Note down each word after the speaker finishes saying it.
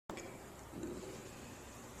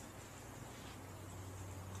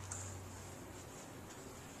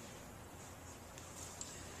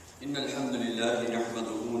إن الحمد لله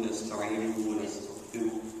نحمده ونستعينه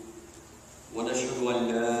ونستغفره ونشهد أن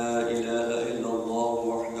لا إله إلا الله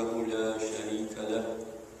وحده لا شريك له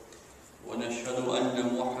ونشهد أن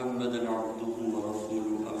محمدا عبده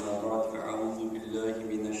ورسوله أما بعد فأعوذ بالله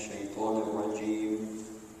من الشيطان الرجيم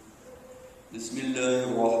بسم الله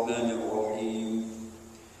الرحمن الرحيم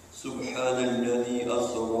سبحان الذي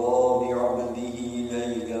أسرى بعبده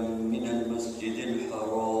ليلا من المسجد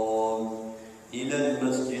الحرام إلى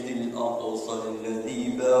المسجد الأقصى الذي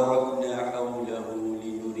باركنا حوله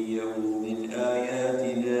لنريه من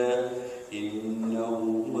آياتنا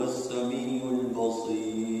إنه هو السميع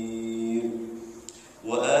البصير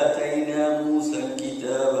وآتينا موسى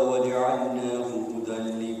الكتاب وجعلناه هدى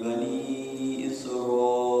لبني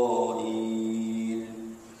إسرائيل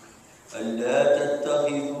ألا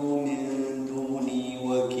تتخذوا من دوني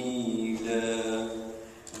وكيلا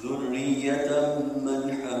ذرية من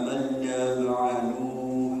حملنا مع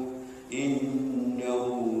نوح إنه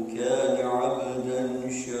كان عبدا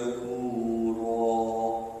شكورا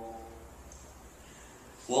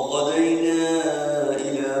وقضينا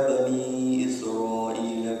إلى بني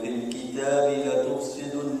إسرائيل في الكتاب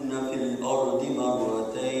لتفسدن في الأرض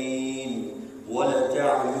مرتين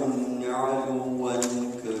ولتعلن علوا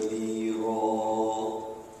كبيرا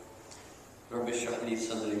رب اشرح لي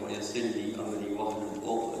صدري ويسر لي أمري واحلل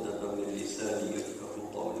عقدة من لساني يفقهوا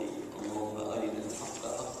قولي اللهم أرنا الحق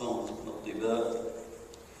حقا وارزقنا اتباعه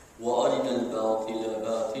وأرنا الباطل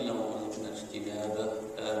باطلا وارزقنا اجتنابه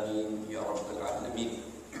آمين يا رب العالمين.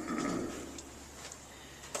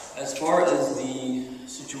 As far as the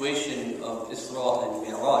situation of Isra and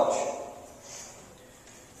Miraj,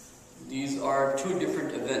 these are two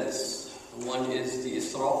different events. One is the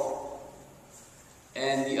Isra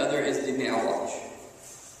and the other is the Miraj.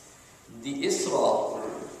 The Isra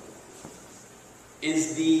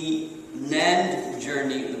is the land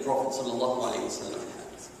journey the Prophet ﷺ had.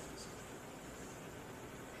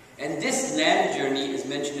 And this land journey is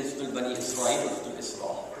mentioned in Surah Bani Israel or Surah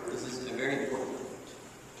Isra. This is a very important point.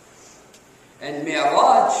 And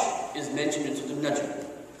Miraj is mentioned in Surah Najm.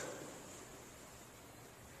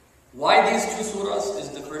 Why these two surahs is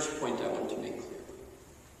the first point I want to make clear.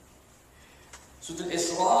 Surah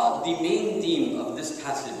Isra, the main theme of this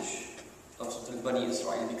passage of Surah Bani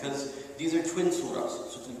Israel, because these are twin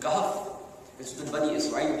surahs. Surah Kahf and Surah Bani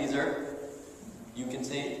Israel, these are, you can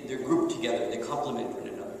say, they're grouped together, they complement one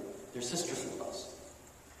another. They're sister surahs.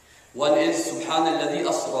 One is Subhanalladhi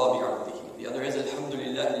Asra bi'abdihi. The other is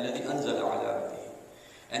Alhamdulillah alladhi anzala ala abdihi.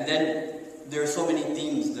 And then there are so many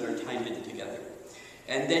themes that are tied in together.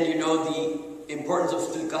 And then you know the importance of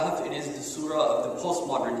Surah Kahf, it is the surah of the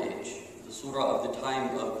postmodern age. The surah of the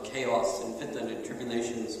time of chaos and fitna and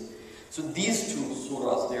tribulations. So these two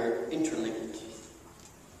surahs, they're interlinked.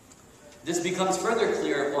 This becomes further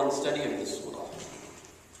clear upon study of this surah.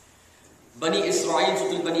 Bani Israel,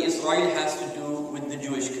 Surah Bani Israel has to do with the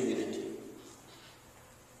Jewish community.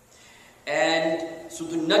 And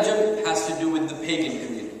Surah Najm has to do with the pagan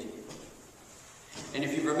community. And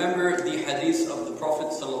if you remember the hadith of the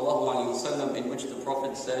Prophet ﷺ, in which the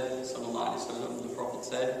Prophet said,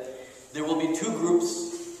 there will be two groups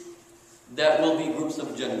that will be groups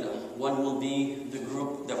of Jannah. One will be the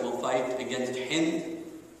group that will fight against Hind,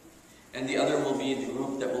 and the other will be the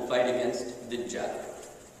group that will fight against Dajjal.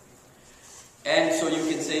 And so you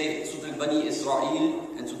can say Surah Bani Israel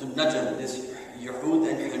and Surah Najm, this Yahud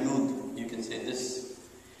and Hanud, you can say this.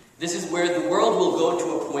 This is where the world will go to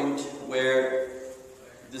a point where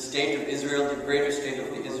the state of Israel, the greater state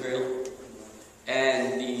of Israel,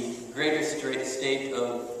 and the greater state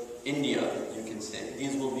of India, you can say,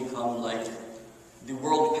 these will become like the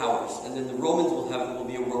world powers. And then the Romans will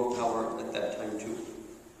be a world power at that time too.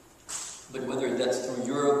 But whether that's through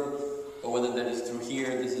Europe or whether that is through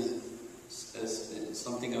here, this is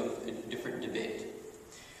something of a different debate.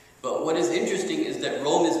 But what is interesting is that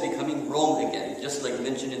Rome is becoming Rome again, just like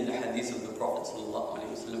mentioned in the hadith of the Prophet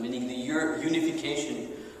ﷺ, meaning the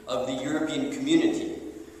unification of the European community,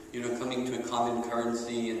 coming to a common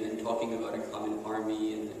currency and then talking about a common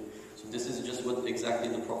army. And then, so this is just what exactly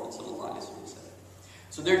the Prophet ﷺ said.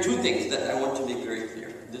 So there are two things that I want to make very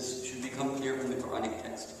clear. This should become clear from the Quranic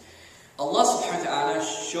text. Allah subhanahu wa ta'ala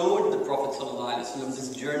showed the Prophet ﷺ this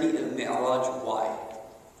journey of Mi'raj. Why?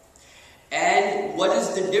 And what is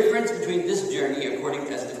the difference between this journey, according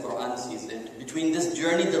as the Quran sees it, between this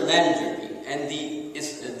journey, the land journey, and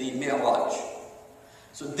the Mi'raj?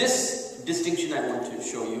 So this distinction I want to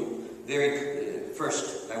show you,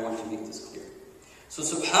 first I want to make this clear. So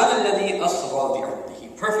Subhanalladhi asra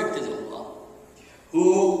bi'abdihi, perfect is Allah,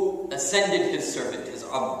 who ascended his servant, his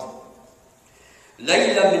abd.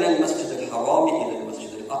 لَيْلًا مِنَ الْمَسْجِدِ الْحَرَامِ إِلَى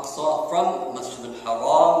الْمَسْجِدِ al-Aqsa, from Masjid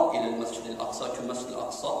al-Haram ila Masjid al-Aqsa to Masjid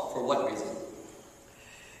al-Aqsa. For what reason?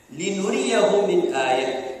 لِنُرِيَهُ مِنْ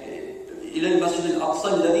آيَةٍ إِلَى الْمَسْجِدِ الْأَقْصَى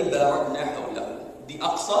الَّذِي بَارَكْنَا حَوْلَهُ. The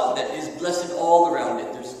Aqsa that is blessed all around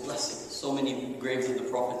it. There's blessings. So many graves of the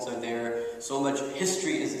prophets are there. So much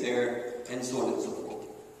history is there, and so on and so forth.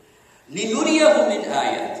 لِنُرِيَهُ مِنْ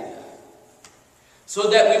آيَاتِنَا. So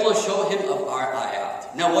that we will show him of our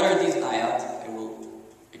ayat. Now what are these ayat? I will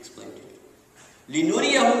explain to you.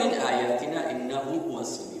 لِنُرِيَهُ مِنْ آيَاتِنَا إِنَّهُ هُوَ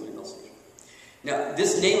السَّمِيعُ الْبَصِيرُ. Now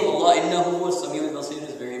this name of Allah, إِنَّهُ هُوَ السَّمِيعُ الْبَصِيرُ,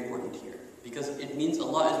 is very important here. Because it means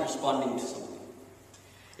Allah is responding to something.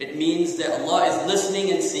 It means that Allah is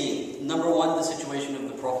listening and seeing. Number one, the situation of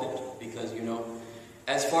the Prophet. Because,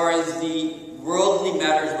 as far as the worldly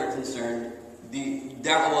matters were concerned, the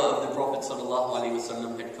da'wah of the Prophet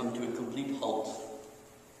ﷺ had come to a complete halt.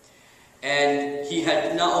 And he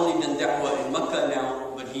had not only done da'wah in Makkah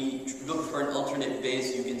now, but he looked for an alternate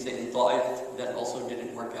base, you can say in Ta'if. That also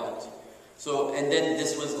didn't work out. So, and then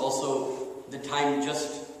this was also the time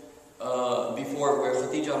just before where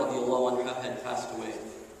Khadija radiallahu anha had passed away.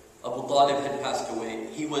 Abu Talib had passed away.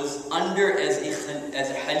 He was under as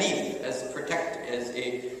a halif, as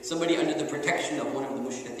somebody under the protection of one of the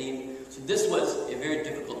mushrikeen. So this was a very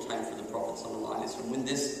difficult time for the Prophet ﷺ when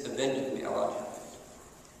this event of Miraj happened.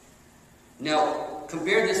 Now,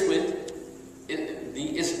 compare this with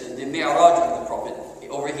the Miraj of the Prophet.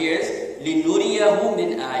 Over here is لِنُرِيَهُ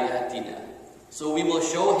مِنْ آيَاتِنَا. So we will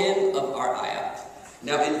show him of our ayat.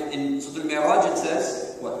 Now in Surah Al-Miraj it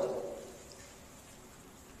says, what?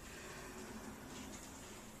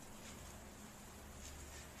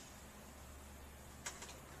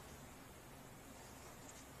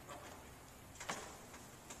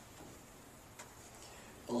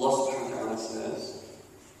 Allah subhanahu wa ta'ala says,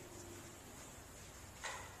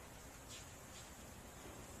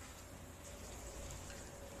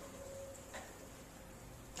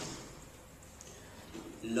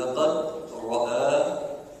 لَقَدْ رَأَى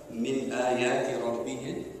مِنْ آيَاتِ رَبِّهِ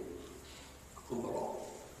الْكُبْرَى.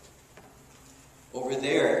 Over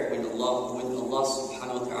there, when Allah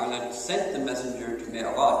subhanahu wa ta'ala sent the messenger to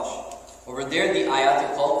Miraj, over there the ayat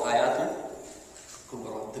are called ayat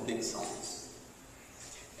al-kubra, the big signs.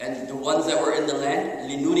 And the ones that were in the land,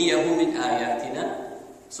 لِنُرِيَهُ مِنْ آيَاتِنَا,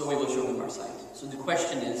 so we will show him our signs. So the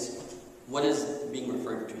question is, what is being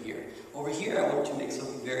referred to here? Over here I want to make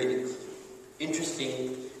something very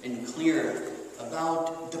interesting and clear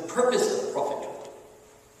about the purpose of prophethood.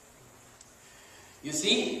 You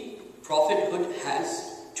see, prophethood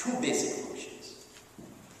has two basic functions.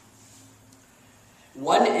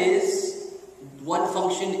 One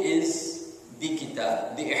function is the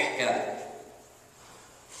kitab, the ihkam.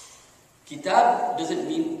 Kitab doesn't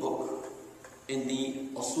mean book in the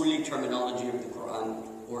usuli terminology of the Quran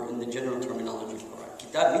or in the general terminology of the Quran.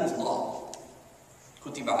 Kitab means law.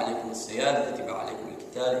 كتب عليكم الصيام كتب عليكم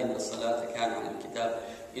القتال إن الصلاة كان على الكتاب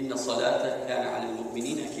إن الصلاة كان على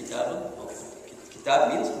المؤمنين كتابا موقوتا.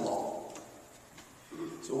 Kitab means law.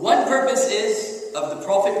 So one purpose is of the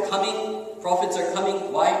prophet coming. Prophets are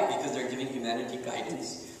coming. Why? Because they're giving humanity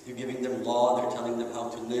guidance. They're giving them law. They're telling them how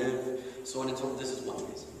to live. So on and so forth. This is one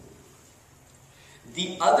reason.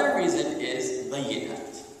 The other reason is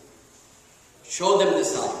bayyinat. Show them the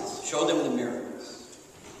signs. Show them the miracles.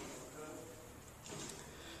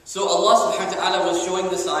 So Allah subhanahu wa ta'ala was showing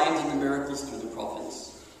the signs and the miracles through the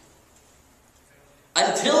prophets.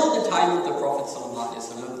 Until the time of the Prophet sallallahu alaihi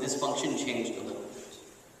wasallam, this function changed a little bit.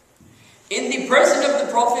 In the person of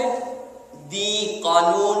the Prophet, the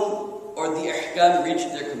qanun or the ihkam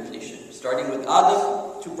reached their completion. Starting with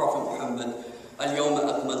Adam to Prophet Muhammad. اليوم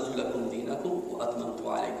أكملت لكم دينكم وأتممت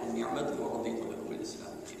عليكم نعمتي ورضيت لكم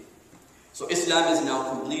الإسلام دينا. So Islam is now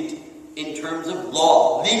complete in terms of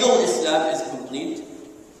law. Legal Islam is complete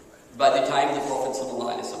by the time the Prophet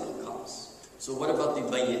ﷺ comes. So what about the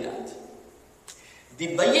bayyinat? The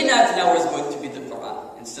bayyinat now is going to be the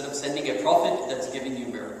Quran. Instead of sending a prophet that's giving you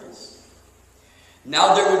miracles.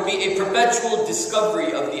 Now there would be a perpetual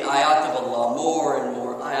discovery of the ayat of Allah. More and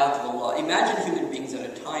more ayat of Allah. Imagine human beings at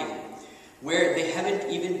a time where they haven't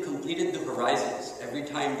even completed the horizons. Every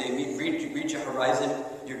time they reach a horizon,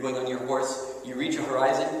 you're going on your horse, you reach a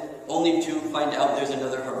horizon, only to find out there's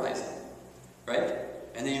another horizon. Right?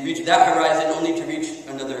 And then you reach that horizon only to reach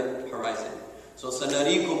another horizon. So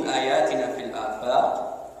سَنَرِيكُمْ آيَاتِنَا فِي الْآفَاقِ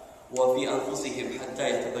وَفِي أَنفُسِهِمْ حَتَّى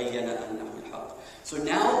يَتَبَيَّنَ أَنَّهُ الْحَقُّ. So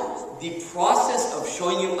now the process of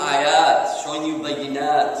showing you ayat, showing you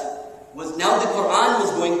bayyinat, was now the Quran was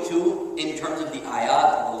going to, in terms of the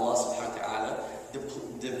ayat of Allah subhanahu wa ta'ala,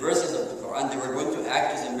 the verses of the Quran, they were going to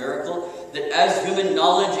act as a miracle that as human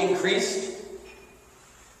knowledge increased,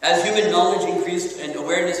 As human knowledge increased and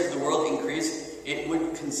awareness of the world increased, it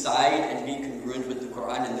would coincide and be congruent with the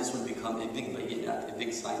Quran, and this would become a big bayinat, a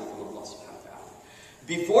big sign of Allah subhanahu wa ta'ala.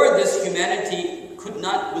 Before this, humanity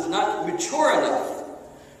was not mature enough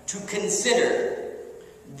to consider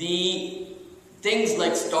the things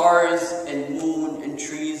like stars and moon and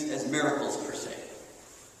trees as miracles per se.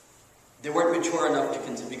 They weren't mature enough to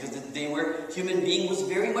consider, because human being was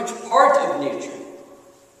very much part of nature.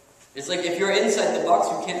 It's like if you're inside the box,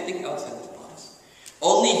 you can't think outside the box.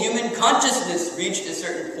 Only human consciousness reached a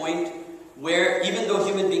certain point where, even though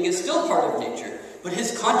human being is still part of nature, but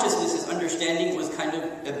his consciousness, his understanding was had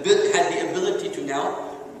the ability to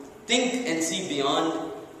now think and see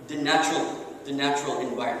beyond the natural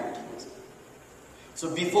environment.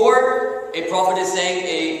 So before a prophet is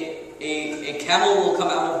saying a camel will come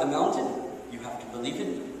out of the mountain, you have to believe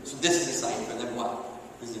it. So this is a sign for them. Wow,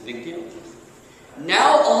 this is a big deal.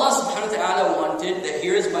 Now Allah subhanahu wa ta'ala wanted that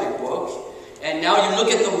here is my book, and now you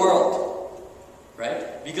look at the world,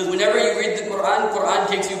 right? Because whenever you read the Quran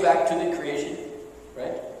takes you back to the creation,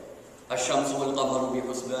 right? Ash-shamsu wal-qamaru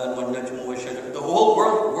bi-husban wal-najmu wash-shajar. The whole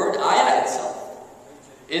word ayah itself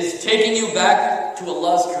is taking you back to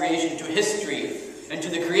Allah's creation, to history, and to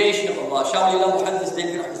the creation of Allah. Shawlillah Muhaddis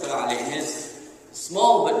David rahmatullah alayhi, in his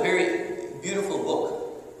small but very beautiful book,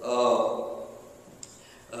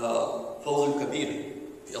 Fawz al-Kabir,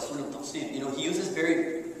 Yasul al-Tafsir, he uses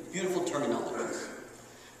very beautiful terminologies.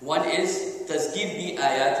 One is tazkir bi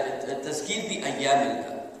ayat, tazkir bi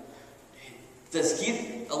ayyamillah.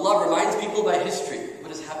 Tazkir, Allah reminds people by history,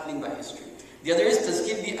 what is happening by history. The other is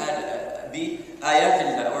tazkir bi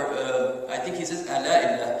ayatillah, or I think he says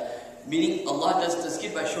ala'illah, meaning Allah does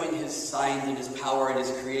tazkir by showing His signs and His power and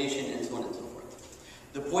His creation and so on and so forth.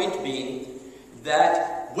 The point being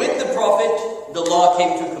that with the Prophet, the law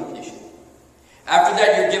came to completion. After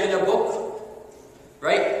that, you're given a book,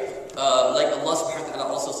 right? Like Allah subhanahu wa ta'ala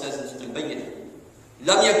also says in Surah Al-Bayyinah,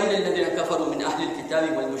 لَمْ يَكُنِ الَّذِينَ كَفَرُوا مِنْ أَهْلِ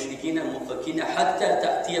الْكِتَابِ وَالْمُشْرِكِينَ الْمُنْفَكِينَ حَتَّى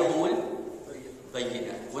تَأْتِيَهُمُ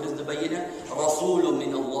الْبَيِّنَةُ. What is the bayyinah? رَسُولٌ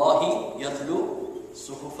مِّنَ اللَّهِ يَتْلُو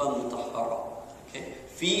صُحُفًا مُطَهَّرًا. Okay?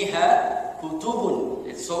 فِيهَا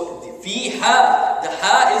كُتُبٌ. So, فِيهَا, the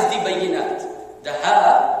ha is the bayyinat. The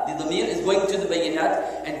ha, the dhamir, is going to the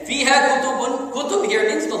bayyinat. And فِيهَا كُتُبٌ, kutub here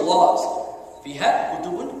means the laws. فِيهَا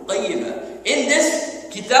كُتُبٌ قَيِّمَةٌ. In this,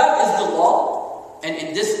 kitab is the law, and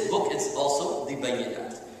in this book it's also the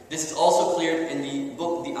bayyinat. This is also clear in the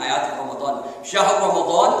book, the ayat of Ramadan. شَهْرُ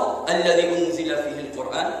رَمَضَانَ الَّذِي أُنزِلَ فِيهِ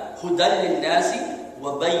الْقُرْآنِ هُدًى لِلنَّاسِ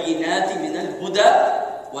وَبَيِّنَاتٍ مِنَ الْهُدَى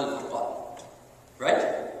وَالْفُرْقَانِ. Right?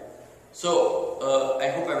 So, I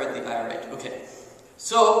hope I read the ayah right. Okay.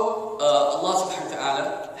 So, Allah subhanahu wa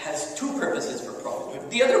ta'ala has two purposes for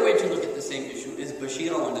prophethood. The other way to look at the same issue is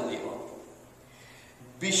Bashira wa Nadhira.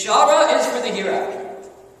 Bishara is for the hereafter.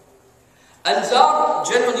 Anzar,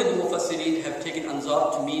 generally the Mufassirin have taken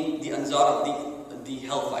Anzar to mean the Anzar of the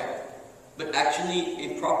hellfire. But actually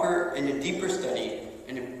a proper and a deeper study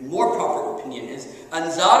and a more proper opinion is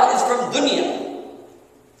Anzar is from dunya.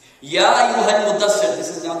 Ya ayyuhal mudassir, this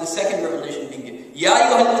is now the second revelation being given. Ya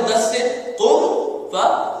ayyuhal mudassir, qum fa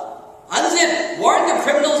anzir. Warn the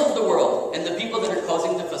criminals of the world and the people that are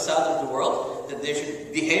causing the fasad of the world that they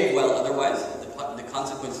should behave well, otherwise the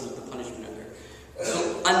consequences of the punishment are there. So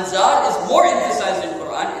Anzar is more emphasized in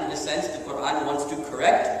Quran in the sense the Quran wants to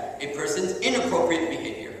correct a person's inappropriate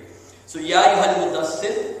behavior. So Ya ayyuhal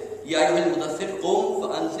mudassir, qum fa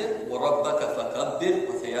anzir, wa rabbaka fakabbir,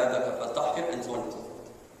 wa thiyabaka fatahhir, and so on and so forth.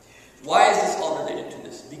 Why is this all related to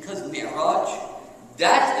this? Because Miraj,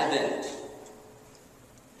 that event,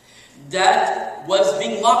 that was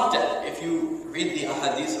being mocked at. If you read the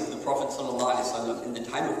ahadith of the Prophet ﷺ in the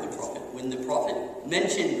time of the Prophet, when the Prophet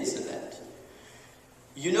mentioned this event,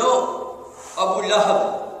 you know, Abu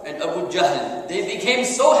Lahab and Abu Jahl, they became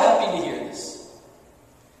so happy to hear this.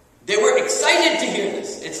 They were excited to hear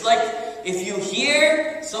this. It's like if you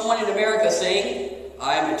hear someone in America saying,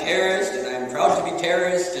 I am a terrorist and I am proud to be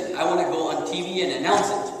terrorist and I want to go on TV and announce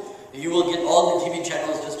it, you will get all the TV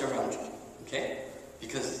channels just around you. Okay?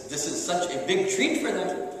 Because this is such a big treat for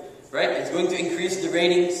them. Right? It's going to increase the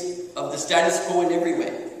ratings of the status quo in every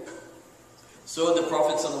way. So the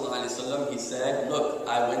Prophet ﷺ, he said, look,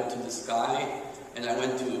 I went to the sky and I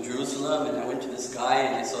went to Jerusalem and I went to the sky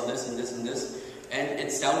and I saw this and this and this. And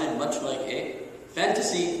it sounded much like a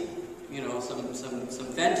fantasy, you know, some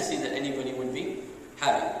fantasy that anybody would be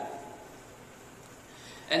having.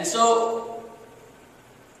 And so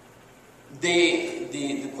the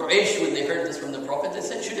Quraysh, when they heard this from the Prophet, they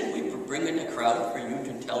said, shouldn't we bring in a crowd for you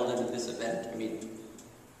to tell them this event? I mean,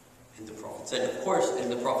 and the Prophet said, of course,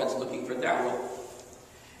 and the Prophet's looking for da'wah.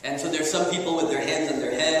 And so there's some people with their hands on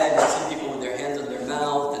their head, and some people with their hands on their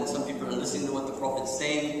mouth, and some people are listening to what the Prophet's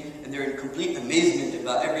saying, and they're in complete amazement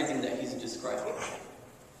about everything that he's describing.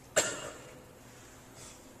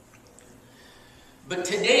 But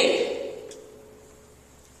today,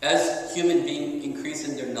 as human beings increase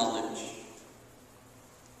in their knowledge,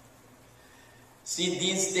 see,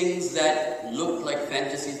 these things that looked like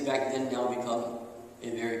fantasies back then now become a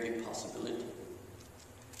very big possibility.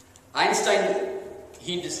 Einstein,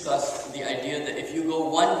 he discussed the idea that if you go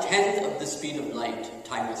 1/10 of the speed of light,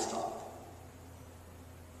 time will stop.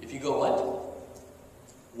 If you go what?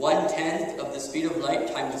 1/10 of the speed of light,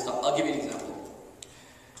 time will stop. I'll give you an example.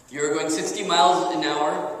 You're going 60 miles an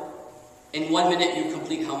hour. In 1 minute, you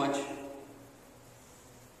complete how much?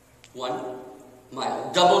 1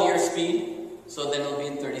 mile. Double your speed, so then it'll be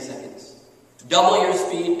in 30 seconds. Double your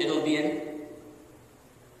speed, it'll be in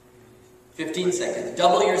 15 seconds.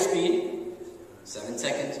 Double your speed, 7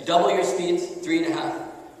 seconds. Double your speed, 3.5.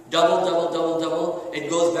 Double. It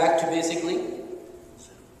goes back to basically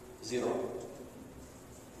 0.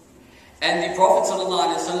 And the Prophet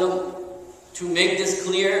ﷺ, to make this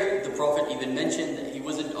clear, the Prophet even mentioned that he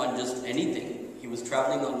wasn't on just anything. He was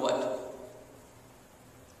traveling on what?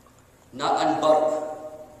 Not on barq,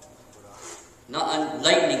 not on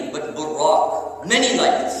lightning, but buraq. Many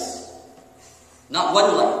lights, not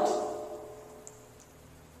one light.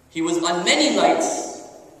 He was on many lights.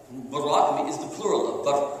 Buraq is the plural of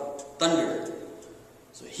barq, thunder.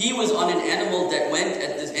 So he was on an animal that went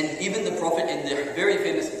at this, and even the Prophet in the very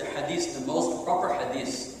famous hadith, the most proper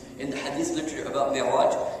hadith in the hadith literature about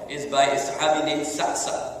Miraj, is by a sahabi named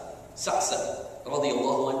Sa'sa,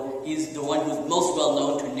 radiyallahu anhu. He's the one who's most well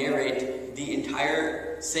known to narrate the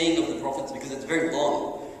entire saying of the Prophet, because it's very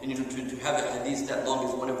long. And to have a hadith that long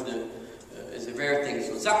is one of the is a rare thing.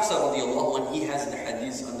 So Sa'sa radiyallahu anhu, he has the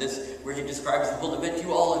hadith on this where he describes the whole event.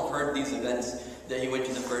 You all have heard these events, that he went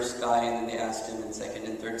to the first sky and then they asked him in second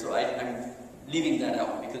and third. So I'm leaving that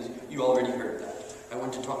out because you already heard that. I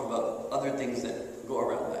want to talk about other things that go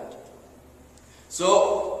around that.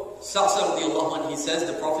 So Sa'sa radiyallahu anhu, he says,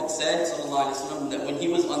 the Prophet said, sallallahu alaihi wasallam, that when he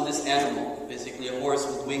was on this animal, basically a horse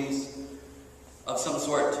with wings of some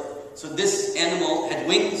sort. So this animal had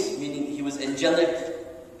wings, meaning he was angelic.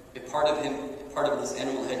 A part of him, part of this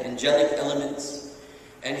animal had angelic elements.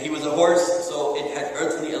 And he was a horse, so it had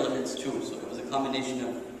earthly elements too. So it was a combination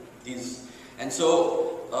of these. And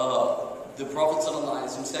so the Prophet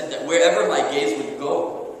ﷺ said that wherever my gaze would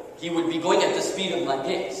go, he would be going at the speed of my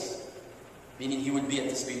gaze. Meaning he would be at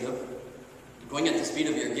the speed of, going at the speed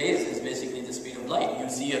of your gaze is basically the speed of light. You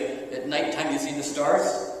see, at nighttime you see the stars,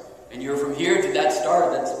 and you're from here to that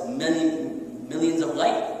star, that's millions of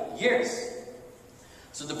light years.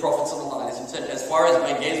 So the Prophet ﷺ said, as far as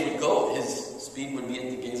my gaze would go, his speed would be at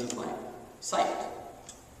the gaze of my sight.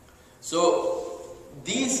 So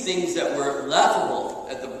these things that were laughable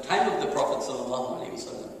at the time of the Prophet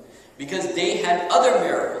ﷺ, because they had other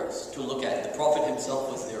miracles to look at. The Prophet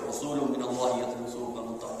himself was there.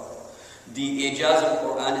 The ijaz of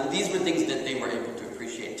Quran, and these were things that they were able to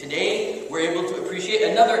appreciate. Today, we're able to appreciate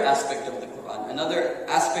another aspect of the Quran, another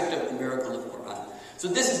aspect of the miracle of Quran. So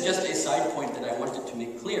this is just a side point that I wanted to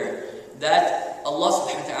make clear, that Allah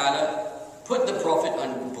subhanahu wa ta'ala put the Prophet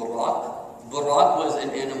on buraq. Buraq was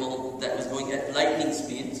an animal that was going at lightning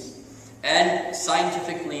speeds, and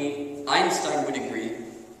scientifically, Einstein would agree,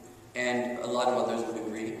 and a lot of others would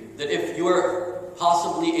agree, that if you were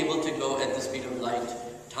possibly able to go at the speed of light,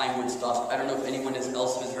 time would stop. I don't know if anyone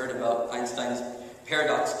else has heard about Einstein's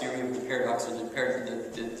paradox theory of the paradox, or the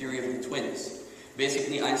theory of the twins.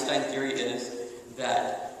 Basically, Einstein's theory is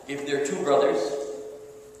that if there are two brothers,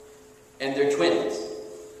 and they're twins,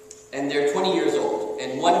 and they're 20 years old,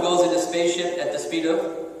 and one goes in a spaceship at the speed of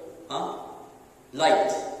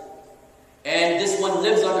light, and this one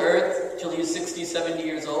lives on Earth till he's 60, 70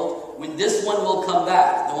 years old, when this one will come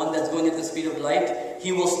back, the one that's going at the speed of light,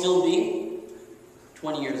 he will still be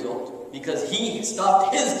 20 years old, because he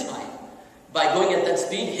stopped his time. By going at that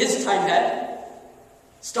speed, his time had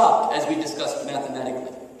stopped, as we discussed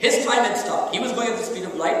mathematically. His time had stopped. He was going at the speed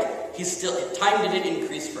of light. Time didn't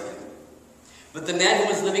increase for him. But the man who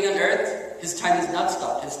was living on Earth, his time has not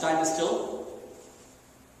stopped. His time is still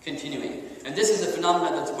continuing. And this is a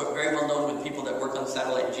phenomenon that's very well known with people that work on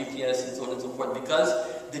satellite GPS and so on and so forth, because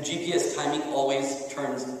the GPS timing always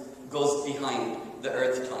goes behind the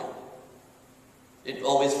Earth time. It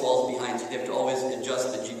always falls behind, so they have to always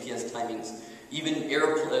adjust the GPS timings. Even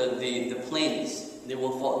the planes, they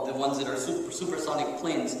will fall, the ones that are supersonic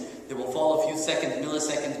planes, they will fall a few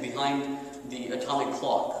milliseconds behind the atomic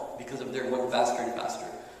clock, because of their going faster and faster.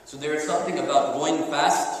 So there is something about going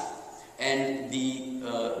fast and the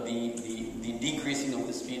decreasing of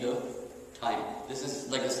the speed of time. This is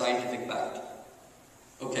like a scientific fact.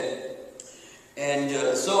 Okay. And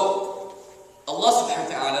so Allah subhanahu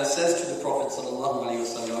wa ta'ala says to the Prophet sallallahu alayhi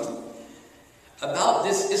wasallam about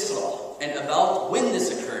this Isra and about when this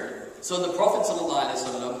occurred. So the Prophet sallallahu alayhi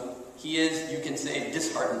wasallam, he is, you can say,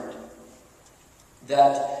 disheartened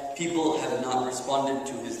that people have not responded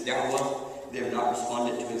to his da'wah, they have not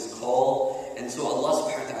responded to his call. And so Allah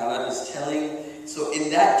subhanahu wa ta'ala is telling, so in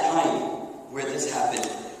that time where this happened,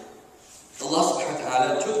 Allah subhanahu wa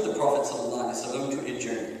ta'ala took the Prophet sallallahu alayhi wasallam to a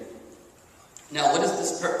journey. Now, what is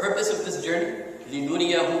the purpose of this journey?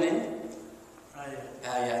 لِنُرِيَهُ مِنْ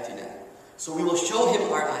آيَاتِنَا. So we will show him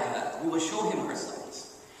our ayat. We will show him our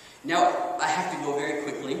signs. Now, I have to go very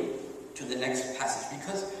quickly to the next passage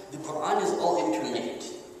because the Quran is all interlinked.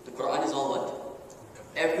 The Quran is all what?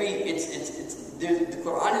 The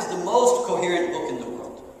Quran is the most coherent book in the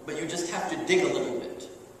world. But you just have to dig a little bit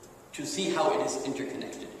to see how it is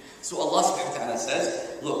interconnected. So Allah subhanahu wa ta'ala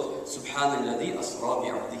says, look, Subhanalladhi asra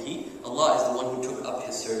bi'abdihi. Allah is the one who took up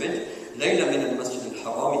his servant. Layla min al-masjid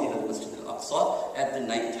al-harami ila al-masjid al-aqsa. At the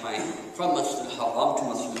night time, from masjid al-haram to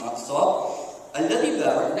masjid al-aqsa. Alladhi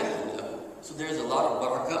barakna hawlahu. So there's a lot of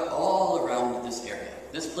barakah all around this area.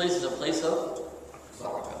 This place is a place of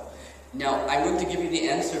barakah. Now, I'm going to give you the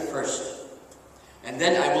answer first. And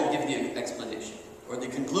then I will give the explanation. Or the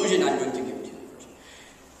conclusion I'm going to give to you first.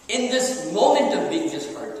 In this moment of being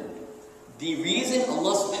disheartened, the reason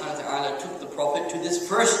Allah subhanahu wa ta'ala took the Prophet to this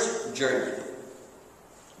first journey,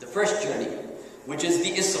 which is the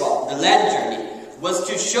Isra, the land journey, was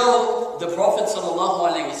to show the Prophet sallallahu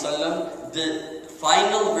alaihi wasallam the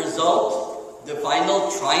final result, the final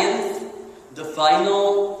triumph, the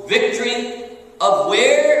final victory of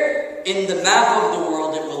where in the map of the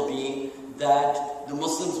world it will be that the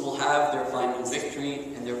Muslims will have their final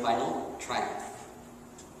victory and their final triumph.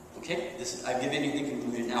 Okay, I've given you the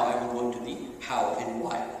conclusion. Now I will go into the how and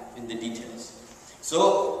why in the details.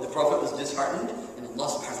 So the Prophet was disheartened, and Allah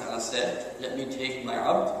subhanahu wa ta'ala said, let me take my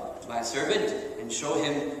abd, my servant, and show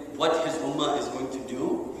him what his ummah is going to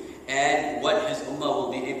do, and what his ummah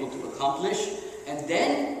will be able to accomplish. And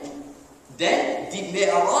then the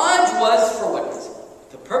Miraj was for what reason?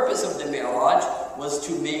 The purpose of the Miraj was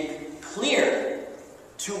to make clear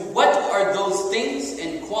to what are those things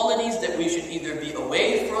and qualities that we should either be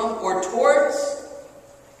away from or towards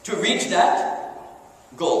to reach that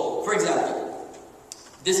goal. For example,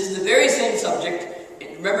 this is the very same subject.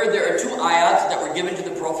 Remember, there are two ayats that were given to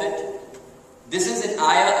the Prophet. This is an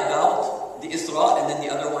ayah about the Isra and then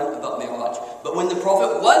the other one about Miraj. But when the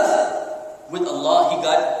Prophet was with Allah, he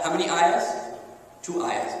got how many ayahs? 2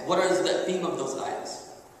 ayahs. What is the theme of those ayahs?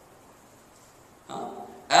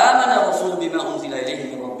 آمن الرسول بما أنزل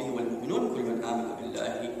إليه من ربه والمؤمنون كل من آمن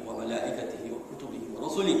بالله وملائكته وكتبه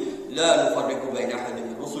ورسله لا نفرق بين أحد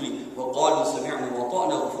من رسله وقالوا سمعنا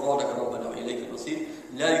وأطعنا غفرانك ربنا وإليك المصير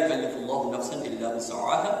لا يكلف الله نفسا إلا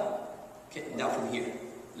وسعها. Okay, now from here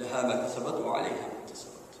لها ما كسبت وعليها ما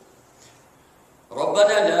اكتسبت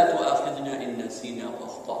ربنا لا تؤاخذنا إن نسينا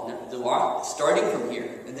وأخطأنا. Dua starting from here,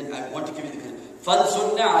 and then I want to give you the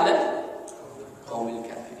فانصرنا على القوم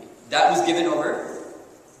الكافرين. That was given over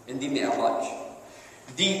in the Miraj.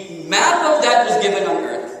 The map of that was given on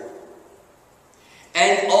earth.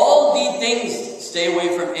 And all the things, stay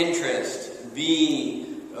away from interest,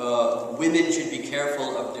 women should be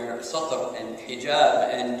careful of their satar and hijab,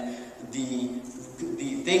 and the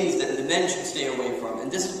things that the men should stay away from.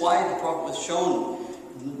 And this is why the Prophet was shown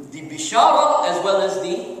the bishara as well as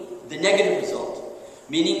the negative result.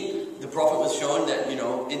 Meaning, the Prophet was shown that,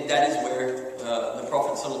 that is where the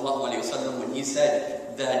Prophet sallallahu alaihi wasallam, when he said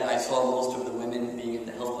that I saw most of the women being in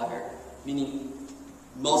the hellfire, meaning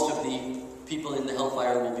most of the people in the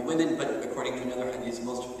hellfire will be women, but according to another hadith,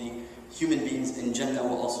 most of the human beings in Jannah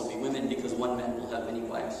will also be women because one man will have many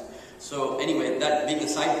wives. So anyway, that being a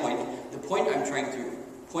side point, the point I'm trying to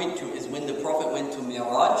point to is when the Prophet went to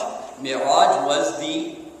Miraj. Miraj was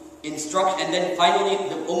the instruction, and then finally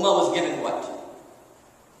the Ummah was given what?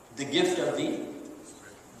 The gift of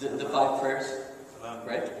the 5 prayers,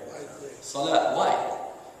 right? Salah. Why?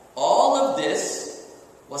 All of this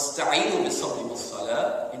was ta'inu bis-sabri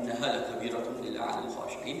was-salah innaha lakabiratun illa 'ala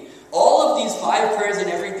al-khashi'in. All of these 5 prayers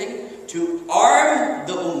and everything to arm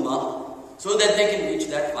the ummah so that they can reach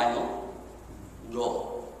that final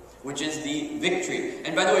goal, which is the victory.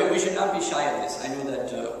 And by the way, we should not be shy of this. I know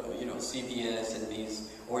that CBS and these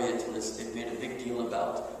Orientalists, they've made a big deal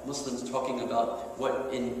about Muslims talking about what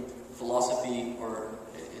in philosophy or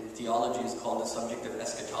in theology is called the subject of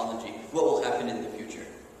eschatology. What will happen in the future?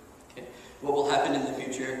 Okay? What will happen in the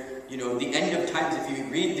future? The end of of times, if you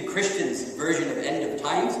read the Christians' version of end of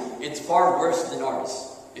times, it's far worse than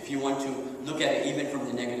ours, if you want to look at it even from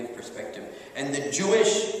the negative perspective. And the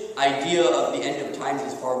Jewish idea of the end of times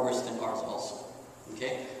is far worse than ours also.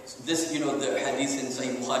 Okay? So this, you know, the hadith in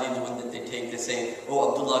Sahih Bukhari is the one that they take. They say,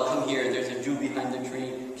 oh, Abdullah, come here. There's a Jew behind the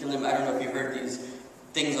tree. Kill him. I don't know if you heard these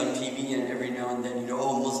things on TV and every now and then, you know,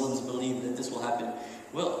 oh, Muslims believe that this will happen.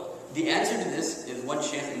 Well, the answer to this is one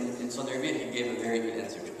Shiekh in Saudi Arabia, he gave a very good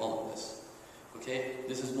answer to all of this. Okay?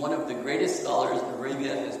 This is one of the greatest scholars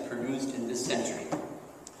Arabia has produced in this century.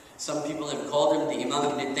 Some people have called him the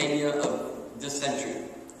Imam Ibn Taymiyyah of this century,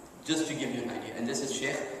 just to give you an idea. And this is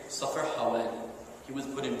Sheikh Safar Hawali. He was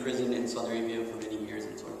put in prison in Saudi Arabia for many years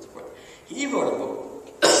and so on and so forth. He wrote a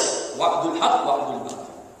book, Wa'dul Haq, Wa'dul Batil.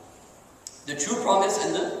 The true promise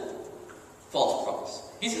and the false promise.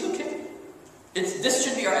 He says, okay, this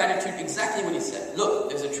should be our attitude, exactly what he said. Look,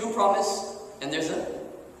 there's a true promise and there's a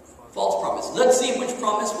false promise. Let's see which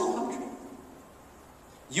promise will come true.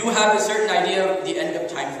 You have a certain idea of the end of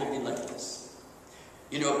times will be like this.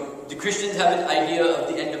 You know, the Christians have an idea of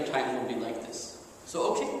the end of times will be like this.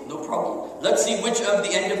 So okay, no problem. Let's see which of the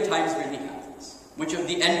end of times really happens. Which of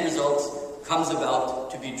the end results comes about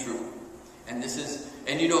to be true. And this is,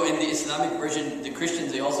 and you know, in the Islamic version, the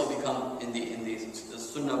Christians, they also become, in the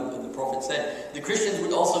Sunnah, the Prophet said, the Christians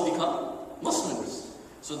would also become Muslims.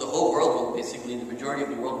 So the whole world will basically, the majority of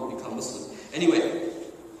the world will become Muslim. Anyway,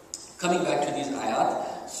 coming back to these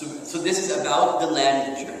ayat, so this is about the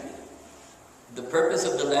land journey. The purpose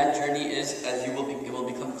of the land journey is, as it will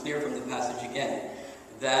become clear from the passage again,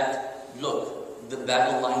 that, look, the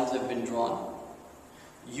battle lines have been drawn.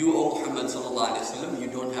 You, O Muhammad sallallahu alaihi wasallam, you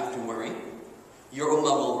don't have to worry. Your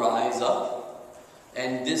ummah will rise up,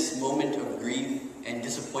 and this moment of grief and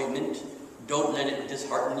disappointment, don't let it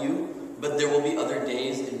dishearten you, but there will be other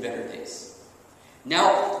days and better days.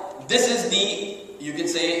 Now, this is you could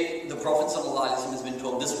say, the Prophet ﷺ has been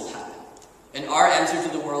told this will happen. And our answer to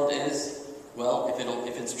the world is, well,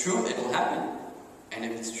 if it's true, it'll happen. And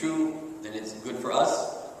if it's true, then it's good for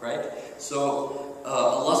us, right? So,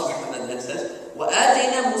 Allah subhanahu wa ta'ala then says,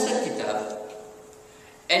 وَآتَيْنَا مُوسَى الْكِتَابَ.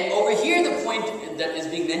 And over here, the point that is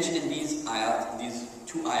being mentioned in these ayat, these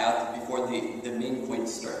two ayat, before the main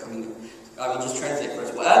points start coming in. I will just translate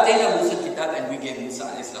first. وَآتَيْنَا مُوسَى الْكِتَابَ, and we gave Musa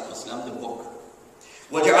ﷺ the book.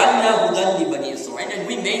 وَجَعَلْنَا هُدًى لِبَنِي إِسْرَائِيلَ, and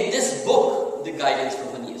we made this book the guidance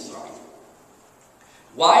for Bani Israel.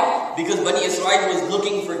 Why? Because Bani Israel was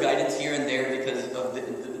looking for guidance here and there because of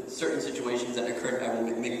the certain situations that occurred. I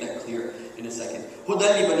will make that clear in a second. هُدًى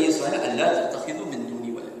لِبَنِي إِسْرَائِيلَ أَلَّا تَتَّخِذُوا مِن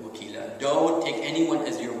دُونِي وَكِيلًا. Don't take anyone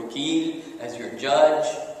as your wakil, as your judge,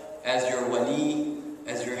 as your wali,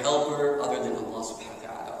 as your helper, other than Allah subhanahu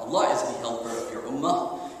wa ta'ala. Allah is the helper of your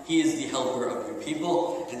ummah. He is the helper of your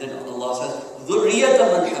people. And then Allah says, ذُرِّيَّةَ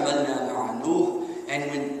مَنْ حَمَلْنَا مَعَ نُوحٍ.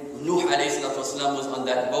 And when Nuh ﷺ was on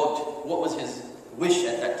that boat, what was his wish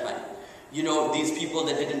at that time? You know, these people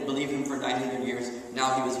that didn't believe him for 900 years,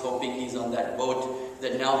 now he was hoping he's on that boat,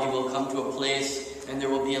 that now he will come to a place and there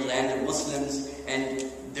will be a land of Muslims and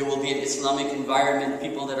there will be an Islamic environment,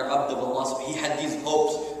 people that are abd of Allah. So he had these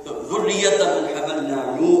hopes. ذُرِّيَّةَ مَنْ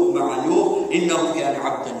حَمَلْنَا مَعَ نُوحٍ إِنَّهُ كَانَ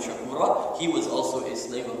عَبْدًا شَكُورًا. He was also a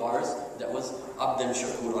slave of ours that was abdan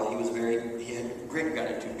shakura. He had great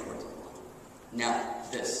gratitude towards Allah. Now,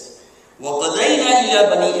 this. وَقَضَيْنَا إِلَى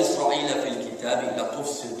بَنِي إِسْرَائِيلَ فِي الْكِتَابِ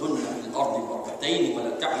لَتُفْسِدُنَّ فِي الْأَرْضِ مَرَّتَيْنِ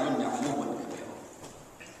وَلَتَعْلُنَّ عُلُوًّا كَبِيرًا.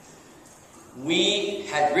 We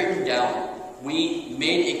had written down, we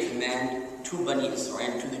made a command to Bani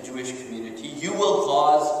Israel, to the Jewish community. You will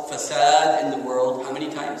cause fasad in the world how many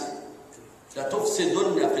times?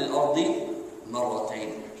 لَتُفْسِدُنَّ فِي الْأَرْضِ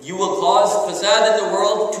مَرَّتَيْنِ. You will cause fasad in the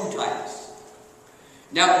world 2 times.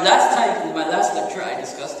 Now, last time, in my last lecture, I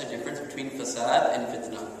discussed the difference between fasad and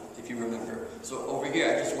fitna, if you remember. So over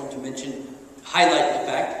here, I just want to highlight the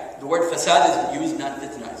fact, the word fasad is used, not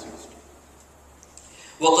fitna is used.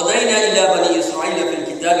 وَقَضَيْنَا إِلَى بَنِي إِسْرَائِيلَ فِي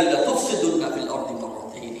الْكِتَابِ لَتُفْسِدُنَّ فِي الْأَرْضِ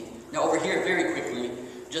مَرَّتَيْنِ. Now over here, very quickly,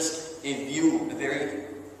 just a very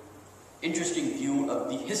interesting view of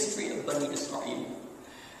the history of Bani Israel.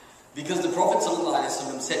 Because the Prophet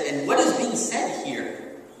ﷺ said, and what is being said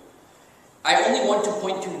here, I only want to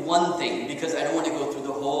point to one thing, because I don't want to go through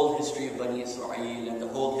the whole history of Bani Israel and the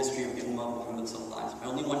whole history of the Ummah of Muhammad ﷺ. I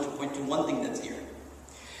only want to point to one thing that's here.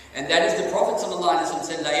 And that is the Prophet ﷺ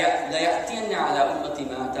said, لَا يَأْتِيَنَّ عَلَىٰ أُمَّتِ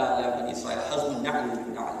مَا أَتَىٰ عَلَىٰ بَنِي إِسْرَائِيلَ حَزْمٌ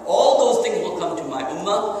نَعْلٌ نَعْلٌ. All those things will come to my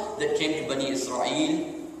Ummah that came to Bani Israel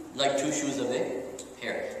like 2 shoes of a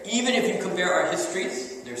pair. Even if you compare our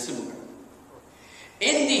histories, they're similar.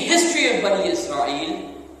 In the history of Bani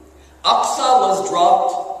Israel, Aqsa was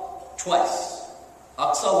dropped twice.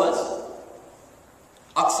 Aqsa,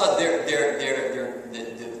 their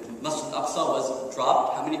Aqsa was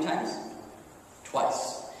dropped how many times?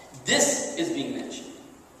 Twice. This is being mentioned.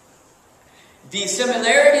 The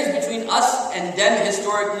similarities between us and them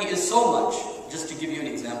historically is so much, just to give you an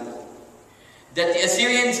example, that the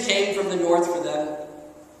Assyrians came from the north for them,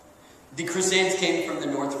 the Crusades came from the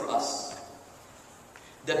north for us.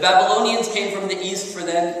 The Babylonians came from the east for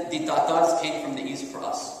them, the Tatars came from the east for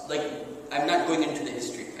us. Like, I'm not going into the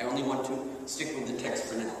history, I only want to stick with the text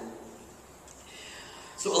for now.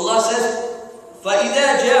 So Allah says,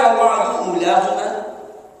 فَإِذَا جَاءَ وَعْدُ أُولَاهُمَا.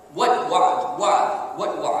 What wa'ad? Wa'ad.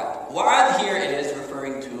 What wa'ad? Wa'ad here is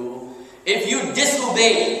referring to, if you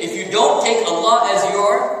disobey, if you don't take Allah as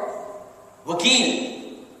your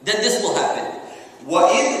wakil, then this will happen.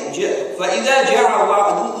 فَإِذَا جَاءَ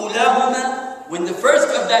وَعْدُ أُولَاهُمَا. When the first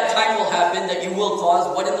of that time will happen, that you will cause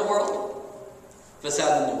what in the world?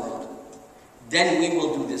 Fasad in the world. Then we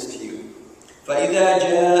will do this to you. فَإِذَا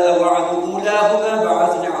جَاءَ وَعْدُ أُولَاهُمَا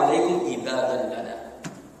بَعَثْنَا عَلَيْكُمْ عِبَادًا لَنَا.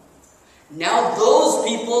 Now those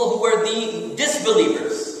people who are the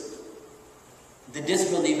disbelievers,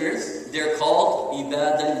 they're called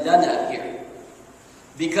عِبَادًا لَنَا here.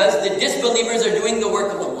 Because the disbelievers are doing the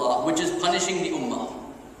work of Allah, which is punishing the ummah,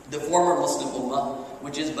 the former Muslim ummah,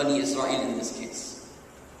 which is Bani Israel in this case.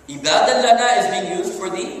 عِبَادًا لَنَا is being used for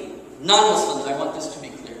the non-Muslims. I want this to be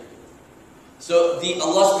clear. So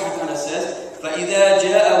Allah subhanahu wa ta'ala says, فَإِذَا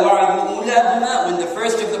جَاءَ وَعْدُ أُولَاهُمَا. When the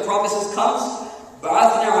first of the promises comes,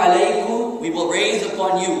 بَعَثْنَا عَلَيْكُمْ. We will raise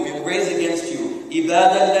upon you, we will raise against you,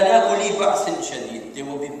 عِبَادًا لَنَا أُولِي بَعْسٍ شَدِيدٍ. They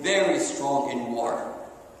will be very strong in war.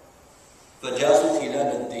 فَجَاسُوا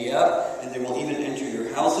خِلَالَ الدِّيَارِ. And they will even enter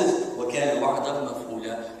your houses. وَكَانَ وَعْدًا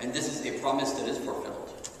مَفْعُولًا. And this is a promise that is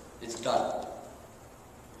fulfilled. It's done.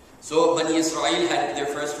 So Bani Israel had their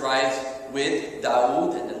first rise with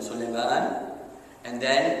Dawood and then Sulaiman. And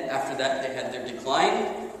then after that they had their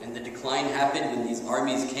decline. And the decline happened when these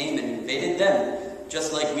armies came and invaded them.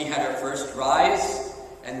 Just like we had our first rise.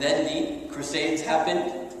 And then the Crusades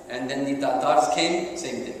happened. And then the Tatars came.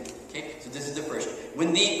 Same thing. Okay, so this is the first.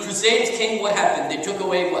 When the Crusades came, what happened? They took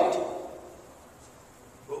away what?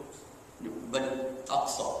 But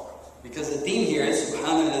Aqsa. Because the theme here is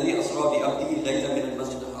Subhanalladhi asra bi abdihi layla min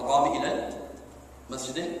al-masjid al-haram ila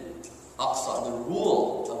al-masjid al-Aqsa. The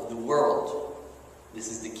rule of the world. This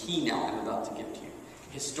is the key now I'm about to give to you.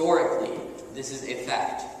 Historically, this is a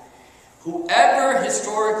fact. Whoever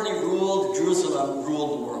historically ruled Jerusalem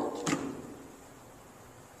ruled the world.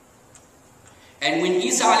 And when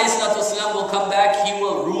Isa ﷺ will come back, he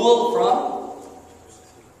will rule from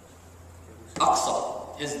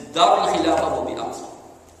Aqsa. His Dar al-Khilafah will be Aqsa.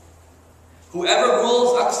 Whoever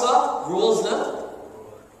rules Aqsa rules the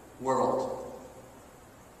world.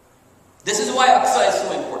 This is why Aqsa is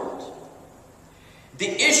so important. The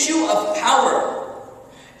issue of power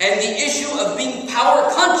and the issue of being power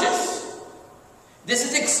conscious, this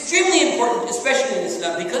is extremely important, especially in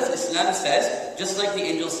Islam, because Islam says, just like the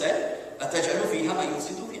angel said, are you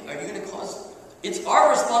going to cause? It's our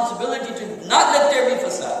responsibility to not let there be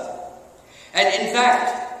fasad. And in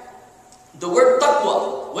fact, the word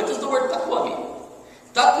taqwa, what does the word taqwa mean?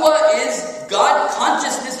 Taqwa is God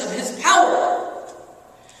consciousness of His power.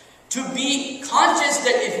 To be conscious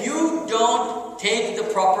that if you don't take the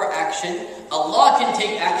proper action, Allah can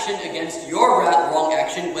take action against your wrong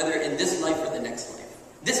action, whether in this life or the next life.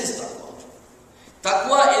 This is taqwa.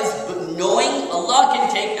 Taqwa is knowing Allah can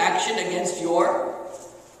take action against your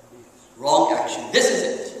wrong action. This is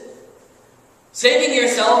it. Saving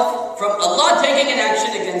yourself from Allah taking an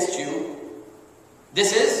action against you.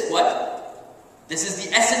 This is what? This is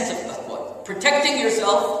the essence of taqwa. Protecting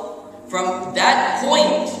yourself from that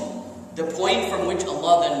point. The point from which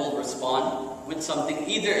Allah then will respond with something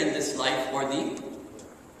either in this life or the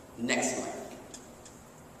next life.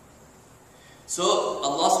 So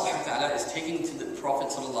Allah subhanahu wa ta'ala is taking to the Prophet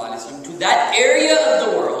ﷺ to that area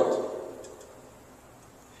of the world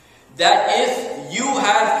that if you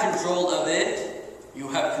have control of it, you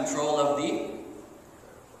have control of the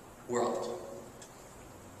world.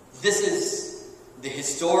 This is the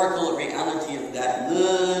historical reality of that.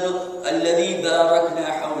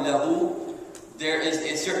 There is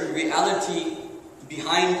a certain reality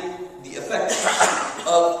behind the effect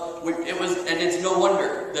of it was, and it's no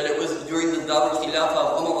wonder that it was during the Dar al-Khilafah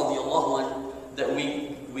of Omar radiallahu anhu that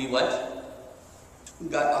we what? We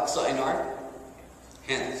got Aqsa in our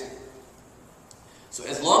hands. So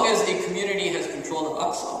as long as a community has control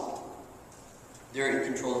of Aqsa, they're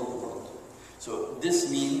in control of the world. So this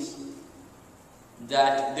means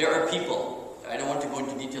that there are people, I don't want to go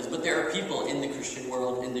into details, but there are people in the Christian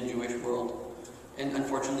world, in the Jewish world, and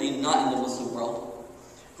unfortunately not in the Muslim world,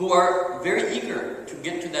 who are very eager to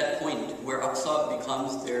get to that point where Aqsa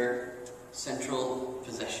becomes their central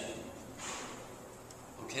possession.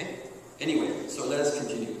 Okay? Anyway, so let us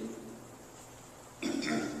continue.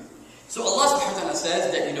 So Allah subhanahu wa ta'ala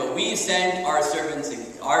says that, we sent our servants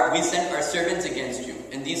against you.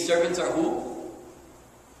 And these servants are who?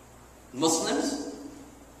 Muslims?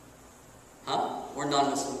 Or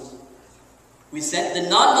non-Muslims? We sent the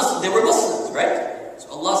non-Muslims, they were Muslims, right? So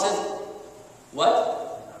Allah says, what?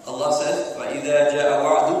 Allah says, فَإِذَا جَاءَ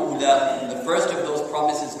وَعْدُ أُولَاهُمْ. The first of those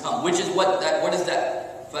promises come. Which is what is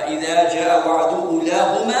that? فَإِذَا جَاءَ وَعْدُ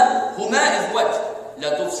أُولَاهُمَا. Huma is what?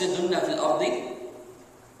 لَا تُفْسِدُنَّ فِي الْأَرْضِ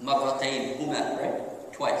مرتين. Huma, right?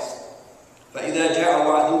 Twice. فَإِذَا جَاءَ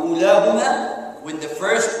وَعْدُ أُولَاهُمَا. When the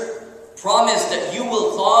first promise that you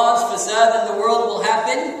will cause fasad in the world will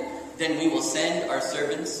happen, then we will send our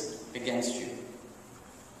servants against you.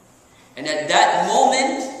 And at that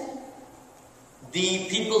moment, the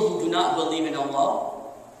people who do not believe in Allah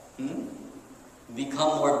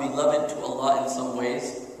become more beloved to Allah in some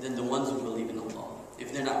ways than the ones who believe in Allah,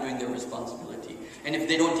 if they're not doing their responsibility. And if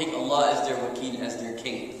they don't take Allah as their wakil, as their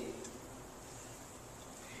king.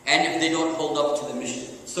 And if they don't hold up to the mission.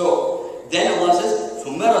 So, then Allah says,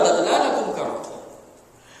 ثُمَّ رَدَدْنَا لَكُمْ كَرَّةً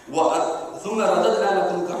ثُمَّ رَدَدْنَا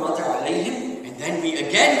لَكُمْ كَرَّةً عَلَيْهِمْ. And then we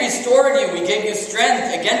again restored you, we gave you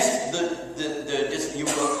strength against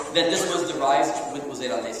then this was the rise with Uzair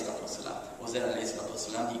alayhi salatu wasalam. Uzair alayhi salatu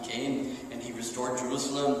wasalam, he came and he restored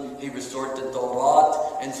Jerusalem, he restored the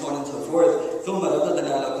Tawrat, and so on and so forth. ثُمَّ رَدَدْنَا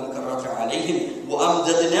لَكُمْ كَرَّةً عَلَيْهِمْ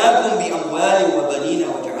وَأَمْدَدْنَاكُمْ بِأَمْوَالٍ وَبَنِينَ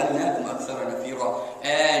وَجَعَلْنَاكُمْ أَكْثَرَ نَفِيرًا.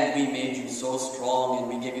 And we made you so strong, and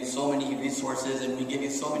we gave you so many resources, and we gave you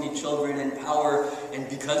so many children and power, and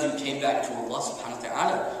because you came back to Allah subhanahu wa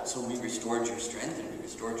ta'ala, so we restored your strength and we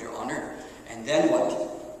restored your honor. And then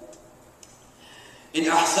what? إِنْ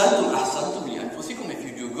أَحْسَنْتُمْ أَحْسَنْتُمْ لِأَنفُسِكُمْ. If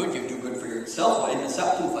you do good, you do good for yourself. وَإِنْ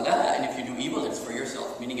أَسَأْتُمْ فَلَهَا. And if you do evil, it's for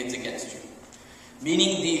yourself, meaning it's against you.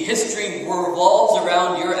 Meaning the history revolves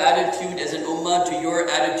around your attitude as an ummah to your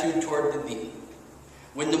attitude toward the deen.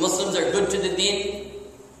 When the Muslims are good to the deen,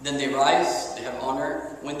 then they rise, they have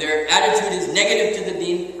honor. When their attitude is negative to the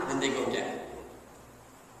deen, then they go down.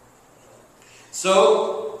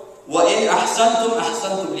 So, وَإِنْ أَحْسَنْتُمْ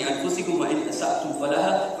أَحْسَنْتُمْ لِأَنفُسِكُمْ وَإِنْ أَسَأْتُمْ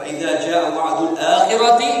فَلَهَا فَإِذَا جَاءَ وَعْدُ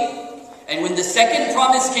الْآخِرَةِ. And when the second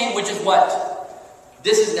promise came, which is what?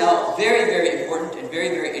 This is now very, very important and very,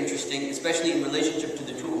 very interesting, especially in relationship to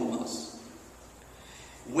the two ummahs.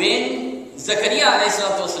 When Zakaria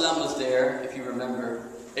ﷺ was there, if you remember,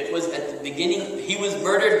 it was at the beginning, he was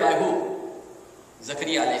murdered by who?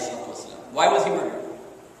 Zakaria ﷺ. Why was he murdered?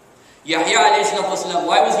 Yahya ﷺ,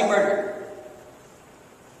 why was he murdered?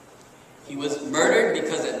 He was murdered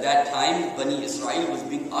because at that time, Bani Israel was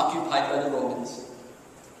being occupied by the Romans.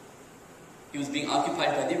 He was being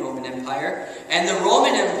occupied by the Roman Empire. And the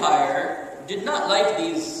Roman Empire did not like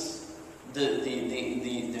the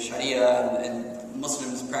Sharia and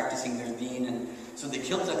Muslims practicing their deen. And so they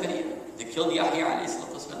killed Zakaria. They killed Yahya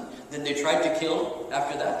ﷺ. Then they tried to kill,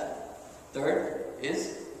 after that, third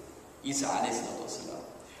is Isa ﷺ.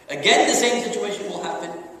 Again, the same situation will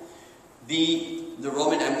happen. The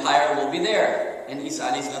Roman Empire will be there, and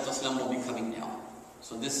Isa ﷺ will be coming down.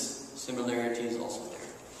 So this similarity is also there.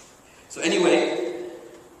 So anyway,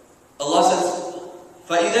 Allah says,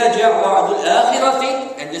 فَإِذَا جَاءَ وَعْدُ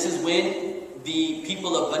الْآخِرَةِ. And this is when the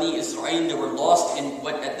people of Bani Israel, they were lost in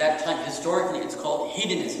what at that time, historically, it's called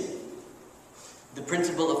hedonism. The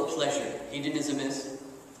principle of pleasure. Hedonism is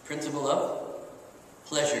principle of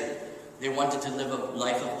pleasure. They wanted to live a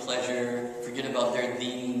life of pleasure, forget about their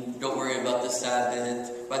deen, don't worry about the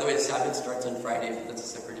Sabbath. By the way, the Sabbath starts on Friday, but that's a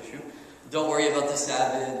separate issue. Don't worry about the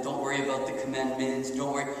Sabbath, don't worry about the commandments,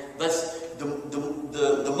 don't worry. But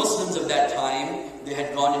the Muslims of that time, they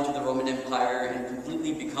had gone into the Roman Empire and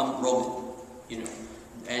completely become Roman,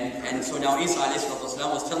 And so now Isa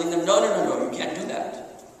ﷺ was telling them, no, you can't do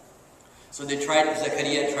that. So they tried,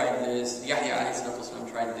 Zakaria tried this, Yahya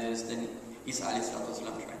ﷺ tried this, then Isa ﷺ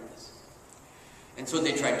tried this. And so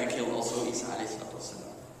they tried to kill also Isa ﷺ.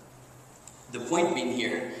 The point being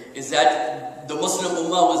here is that the Muslim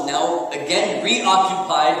Ummah was now again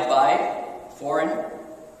reoccupied by foreign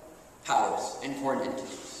powers and foreign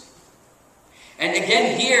entities. And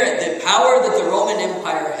again here, the power that the Roman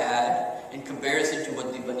Empire had in comparison to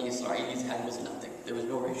what the Bani Israelis had was nothing. There was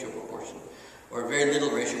no ratio proportion, or very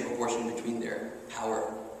little ratio proportion between their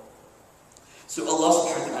power. So Allah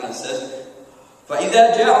subhanahu wa ta'ala says,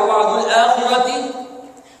 فَإِذَا جَاءَ وَعْدُ الْآخِرَةِ.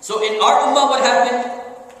 So in our ummah what happened?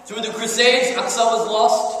 Through the Crusades, Aqsa was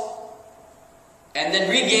lost, and then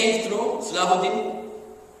regained through Salahuddin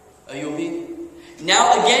Ayyubi.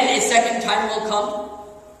 Now again a second time will come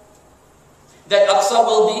that Aqsa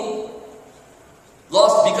will be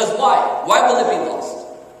Lost because why? Why will it be lost?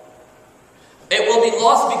 It will be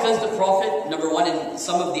lost because the Prophet, number one, in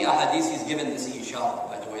some of the ahadith he's given this ishara,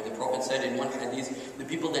 by the way. The Prophet said in one hadith, the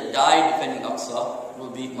people that die defending Aqsa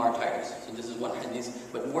will be martyrs. So this is one hadith,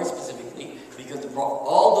 but more specifically, because the Prophet,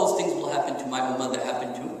 all those things will happen to my ummah that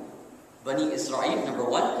happened to Bani Israel, number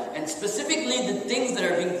one, and specifically the things that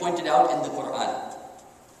are being pointed out in the Quran.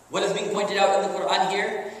 What is being pointed out in the Quran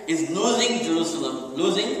here is losing Jerusalem,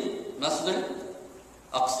 losing Masjid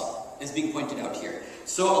al-Aqsa is being pointed out here.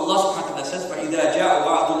 So Allah subhanahu wa ta'ala says, فَإِذَا جَاءَ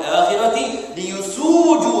وَعْدُ الْآخِرَةِ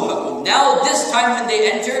لِيُسُوا وُجُوهَكُمْ. Now this time when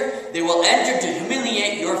they enter, they will enter to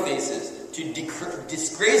humiliate your faces, to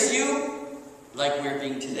disgrace you, like we're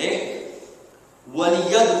being today.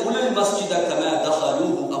 وَلِيَدْخُلُ الْمَسْجِدَ كَمَا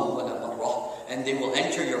دَخَلُوهُ أَوَّلَ مَرَّةٍ. And they will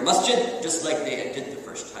enter your masjid just like they did the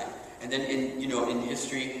first time. And then in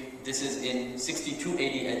history, this is in 62 AD,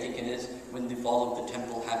 I think it is, when the fall of the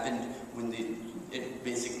temple happened, when it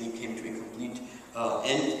basically came to a complete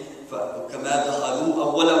end. فَكَمَا دَخَلُوا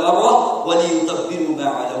أَوَّلَ مَرَّةٍ وَلِيُتَبِّرُوا مَا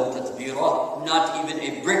عَلَوْا تَتْبِيرًا. Not even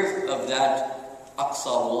a brick of that Aqsa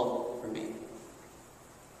will remain.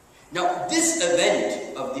 Now, this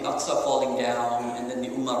event of the Aqsa falling down, and then the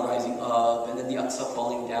Ummah rising up, and then the Aqsa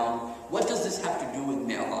falling down, what does this have to do with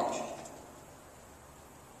Miraj?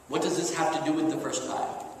 What does this have to do with the first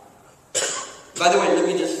ayah? By the way, let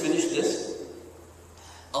me just finish this.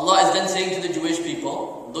 Allah is then saying to the Jewish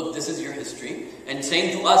people, look, this is your history. And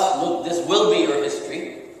saying to us, look, this will be your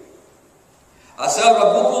history. عَسَى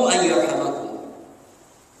رَبُّكُمْ أَن يَرْحَمَكُمْ.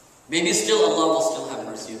 Maybe still Allah will still have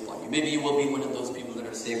mercy upon you. Maybe you will be one of those people that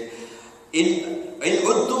are saved. إِنْ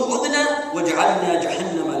عُدْتُمْ عُدْنَا وَجْعَلْنَا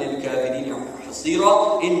جَهَنَّمَ لِلْكَافِرِينَ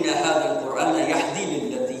حَصِيرًا إِنَّ هَذَا الْقُرْآنَ يَهْدِي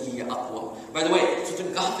لِلَّتِي هِيَ أَقْوَمُ. By the way, Surah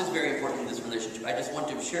Al-Kahf is very important in this relationship. I just want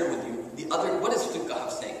to share with you what is Surah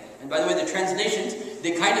Al-Kahf saying? And by the way, the translations,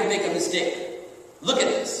 they kind of make a mistake. Look at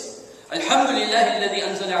this. Alhamdulillah alladhi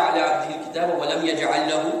anzala ala abdihi al-kitaba wa lam yaj'al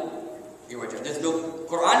lahu iwaja. There's no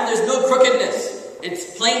Quran, there's no crookedness.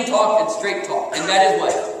 It's plain talk, it's straight talk. And that is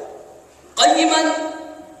what? قَيِّمًا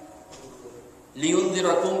لِيُنذِرَ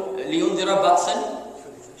بَأْسًا.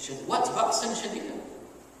 What's بَأْسًا شَدِيدًا?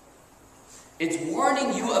 It's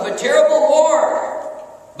warning you of a terrible war.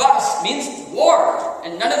 Ba's means war.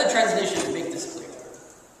 And none of the translations make this clear.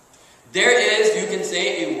 There is, you can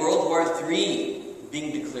say, a World War III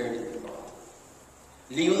being declared in the Quran.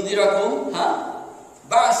 لِيُنذِرَكُمْ,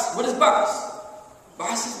 Ba's. What is Ba's?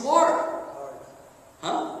 Ba's is war.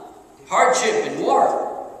 Hardship and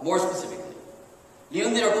war, more specifically.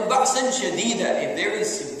 لِيُنذِرَكُمْ بَأْسًا شَدِيدًا. A very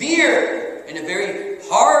severe and a very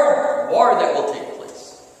hard war that will take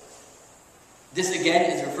place. This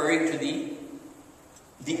again is referring to the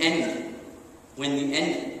end. When the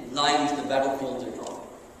end lines, the battlefields are drawn.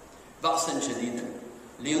 بَأْسًا شَدِيدًا.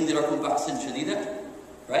 لِيُنذِرَكُمْ بَأْسًا شَدِيدًا.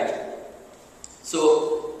 Right?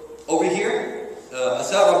 So, over here,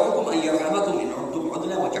 عَسَى رَبُّكُمْ أَن يَرْحَمَكُمْ إِنْ عُدْتُمْ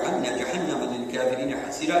عُدْنَا وَجَعَلْنَا جَهَنَّمَ لِلْكَافِرِينَ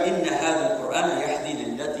حَصِيرًا إِنَّ هَذَا الْقُرْآنَ يَهْدِي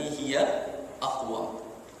لِلَّتِي هِيَ أَقْوَمُ.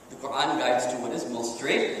 The Quran guides to what is most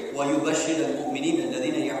straight. وَيُبَشِّرَ الْمُؤْمِنِينَ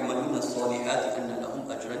الَّذِينَ يَعْمَلُونَ الصَّالِحَاتِ أَنَّ لَهُمْ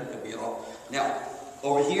أَجْرًا كَبِيرًا. Now,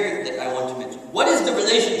 over here that I want to mention. What is the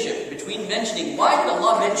relationship between mentioning, why did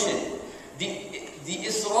Allah mention the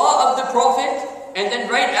Isra of the Prophet, and then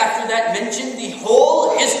right after that mention the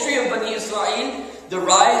whole history of Bani Israel, the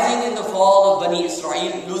rising and the fall of Bani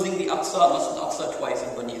Israel, losing the Aqsa, Masjid al-Aqsa twice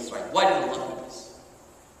of Bani Israel. Why did Allah do this?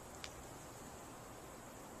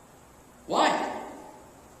 Why?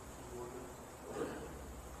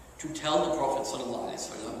 To tell the Prophet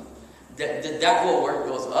ﷺ that the da'wah work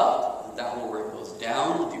goes up, the da'wah work goes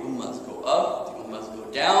down, the ummahs go up, the ummahs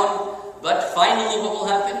go down, but finally what will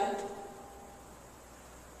happen?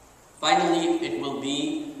 Finally it will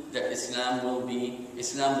be that Islam will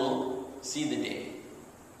see the day.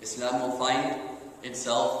 Islam will find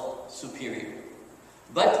itself superior.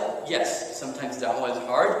 But yes, sometimes da'wah is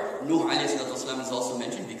hard. Nuh alayhi salatu is also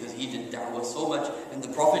mentioned because he did da'wah so much, and the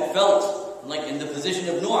Prophet felt like in the position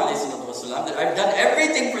of Nuh alayhi salatu that I've done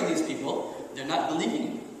everything for these people, they're not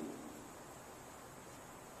believing me.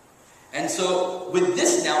 And so with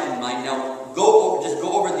this now in mind, just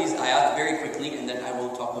go over these ayat very quickly, and then I will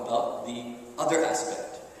talk about the other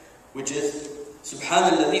aspect, which is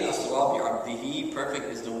Subhanalladhi asra bi'abdihi. Perfect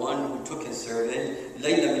is the one who took his servant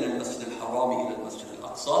Layla min al-Masjid al-Haram ila al-Masjid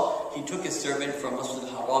al-Aqsa. He took his servant from Masjid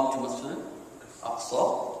al-Haram to Masjid al-Aqsa.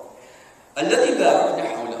 Alladhi barakna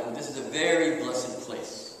hawlahu. This is a very blessed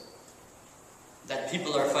place that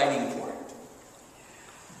people are fighting for.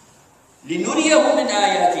 لِنُرِيَهُ مِنْ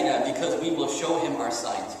آيَاتِنَا. Because we will show him our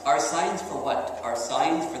signs. Our signs for what? Our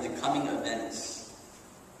signs for the coming events.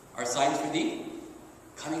 Our signs for the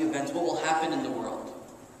coming events, what will happen in the world.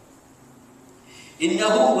 إِنَّهُ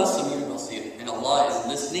وَالسَّمِيعُ الْبَصِيرُ. And Allah is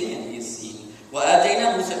listening and He is seeing.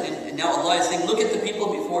 وَآتَيْنَا مُوسَى. And now Allah is saying, look at the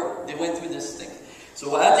people before they went through this thing. So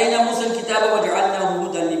وَآتَيْنَا مُوسَى الْكِتَابَ وَجَعَلْنَاهُ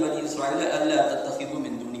هُدًى لِبَنِي إِسْرَائِيلَ أَلَّا تَتَّخِذُوا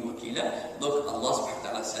مِن دُونِي وَكِيلًا. Look, Allah subhanahu wa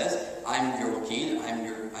ta'ala says, I'm your wakil, I'm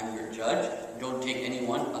your judge. Don't take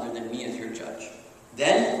anyone other than me as your judge.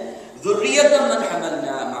 Then, ذُرِّيَّةً مَنْ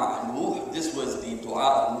حَمَلْنَا مَعَ نُوحٍ. This was the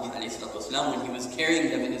dua of Nuh alayhi salatu wasalam when he was carrying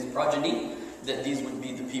them in his progeny, that these would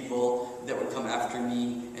be the people that would come after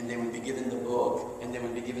me, and they would be given the book, and they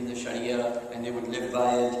would be given the sharia, and they would live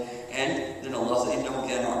by it. And then Allah said, إِنَّهُ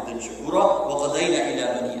كَانَ عَبْدًا شَكُورًا وَقَضَيْنَا إِلَى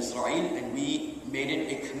بَنِي إِسْرَائِيلَ. And we made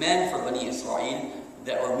it a command for Bani Israel,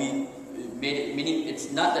 that, or we made it, meaning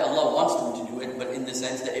it's not that Allah wants them to do it, but in the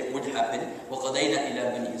sense that it would happen. وَقَضَيْنَا إِلَى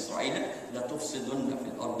بَنِي إِسْرَائِيلَ لَتُفْسِدُنَّ فِي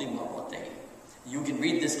الْأَرْضِ مَرَّتَيْنِ. You can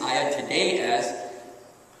read this ayah today as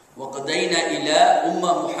وَقَضَيْنَا إِلَى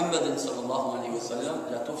أُمَّةِ مُحَمَّدٍ صَلَّى اللَّهُ عَلَيْهِ وَسَلَّمَ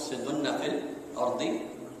لَتُفْسِدُنَّ فِي الْأَرْضِ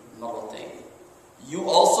مَرَّتَيْنِ. You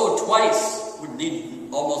also twice would need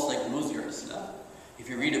almost like lose your Islam. If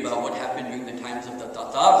you read about what happened during the times of the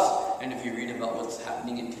Tatars, and if you read about what's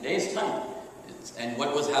happening in today's time, and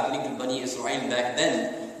what was happening to Bani Israel back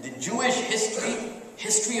then, the Jewish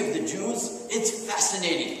history of the Jews, it's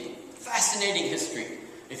fascinating. Fascinating history.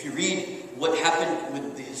 If you read what happened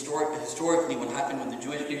with the historically what happened with the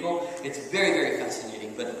Jewish people, it's very, very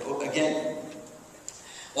fascinating. But again,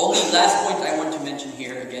 only last point I want to mention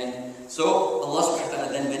here again. So Allah subhanahu wa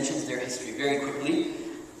ta'ala then mentions their history very quickly.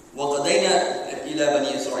 وَقَضَيْنَا إِلَى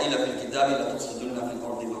بَنِي إِسْرَائِيلَ فِي الْكِتَابِ لَتُفْسِدُنَّ فِي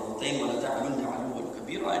الْأَرْضِ مَرَّتَيْنِ وَلَتَعْلُنَّ عَلُوًّا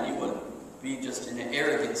كَبِيرًا. And you will be just in an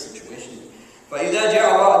arrogant situation. فَإِذَا جَاءَ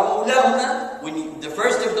وَعْدُ أُولَاهُمَا. When the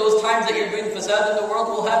first of those times that you're doing fasad in the world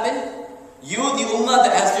will happen, you, the ummah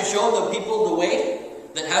that has to show the people the way,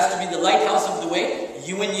 that has to be the lighthouse of the way,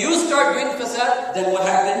 when you start doing fasad, then what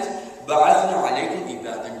happens? بَعَثْنَا عَلَيْكُمْ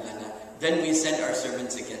إِبَادًا لَنَا. Then we send our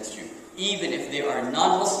servants against you. Even if they are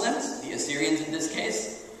non-Muslims, the Assyrians in this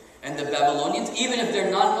case, and the Babylonians, even if they're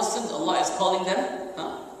non-Muslims, Allah is calling them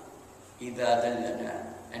إِبَادًا لَنَا.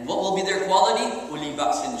 And what will be their quality? أُولِي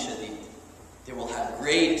بَأْسٍ شَدِيدٍ. They will have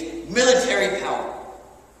great military power.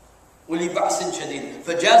 أُولِي بَأْسٍ شَدِيدٍ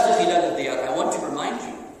فَجَاسُوا خِلَالَ الدِّيَارِ. I want to remind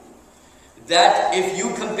you that if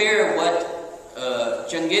you compare what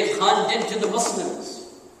Genghis Khan did to the Muslims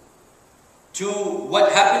to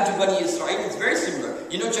what happened to Bani Israel, it's very similar.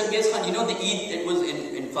 You know Genghis Khan, you know the Eid, it was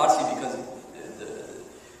in Farsi, because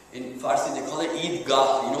in Farsi they call it Eid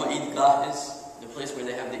Gah. You know what Eid Gah is? The place where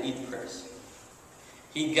they have the Eid prayers.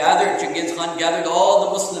 Genghis Khan gathered all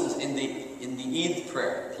the Muslims in the Eid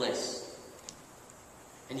prayer place.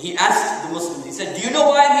 And he asked the Muslims, he said, do you know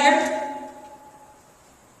why I'm here?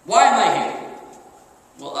 Why am I here?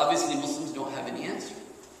 Well, obviously Muslims don't have any answer.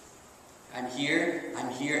 I'm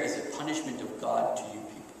here as a punishment of God to you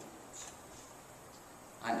people.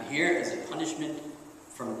 I'm here as a punishment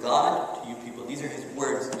from God to you people. These are his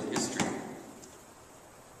words in history.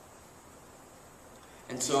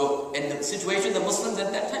 And so, in the situation of the Muslims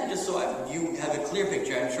at that time, just so you have a clear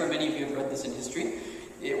picture, I'm sure many of you have read this in history,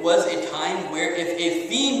 it was a time where if a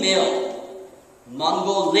female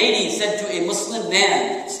Mongol lady said to a Muslim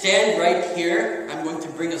man, stand right here, I'm going to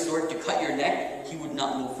bring a sword to cut your neck, he would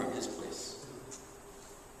not move from his place.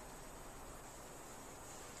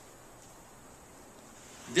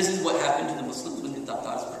 This is what happened to the Muslims when the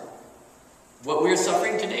Tatars were. What we're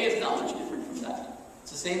suffering today is not much different from that.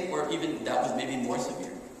 It's the same, or even that was maybe more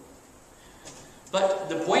severe. But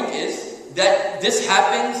the point is that this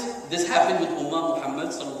happened with Ummah Muhammad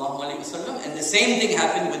sallallahu alayhi wasallam, and the same thing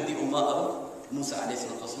happened with the Ummah of Musa alayhi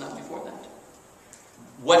wasallam before that.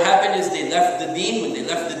 What happened is they left the deen. When they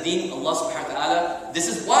left the deen, Allah subhanahu wa ta'ala, this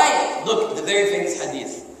is why, look, the very famous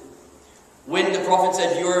hadith. When the Prophet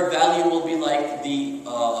said, your value will be like the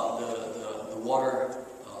water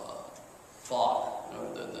fog,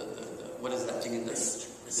 what is that thing in the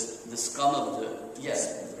scum of the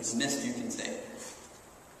mist, you can say.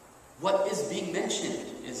 What is being mentioned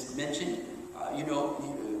is mentioned,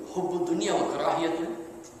 hubbul dunya wa karahiyatul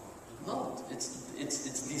maut.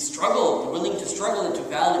 It's the struggle, the willing to struggle and to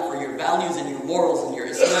value for your values and your morals and your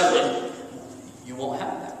Islam, and you won't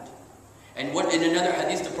have that. And what in another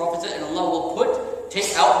hadith the Prophet said, and Allah will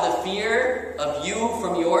take out the fear of you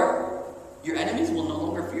from your enemies will no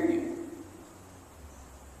longer fear you.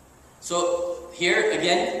 So here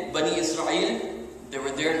again, Bani Israel, they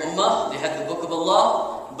were there in Ummah, they had the book of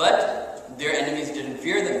Allah, but their enemies didn't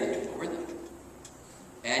fear them, they took over them.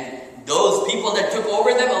 And those people that took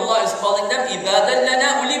over them, Allah is calling them إِبَادًا لَنَا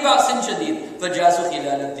أُولِي بَأْسٍ شَدِيدٍ فَجَاسُوا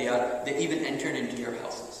خِلَالَ الدِّيَارِ. They even entered into your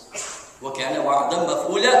houses. وَكَانَ وَعْدًا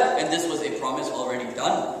مَفْعُولًا. And this was a promise already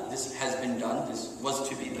done. This has been done. This was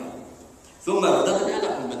to be done. ثُمَّ رَدَدْنَا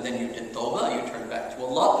لَكُمْ. But then you did tawbah, you turned back to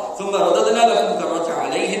Allah. ثُمَّ رَدَدْنَا لَكُمْ كَرَّةَ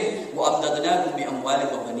عَلَيْهِمْ وَأَمْدَدْنَاكُمْ بِأَمْوَالٍ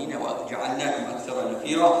وَبَنِينَ وَجَعَلْنَاكُمْ أَكْثَرَ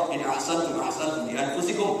نَفِيرًا إِنْ أَحْسَنْتُمْ أَحْسَنْتُمْ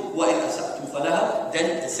لِأَنفُسِكُمْ وَإِنْ أَسَأْتُمْ فَلَهَا.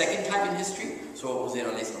 Then the second time in history, so Uzair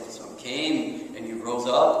ﷺ came and he rose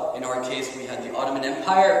up. In our case, we had the Ottoman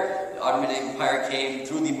Empire. The Ottoman Empire came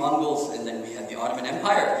through the Mongols, and then we had the Ottoman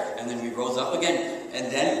Empire, and then we rose up again.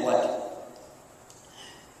 And then what?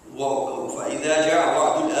 فَإِذَا جَاءَ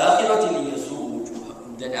وَعْدُ الْآخِرَةِ لِيَسُوءُ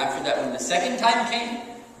وُجُوهَكُمْ. Then after that, when the second time came,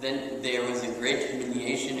 then there was a great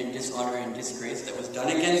humiliation and dishonor and disgrace that was done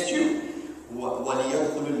against you.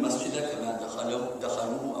 وَلِيَدْخُلُوا الْمَسْجِدَ كَمَا دَخَلُوهُ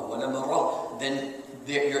أَوَّلَ مَرَّةٍ. Then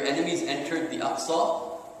your enemies entered the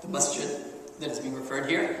Aqsa, the masjid that is being referred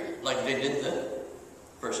here, like they did the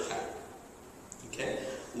first time. Okay?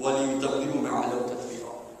 وَلِيُتَبِّرُوا مَا عَلَوْا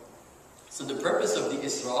تَتْبِيرًا. So the purpose of the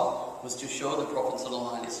Isra was to show the Prophet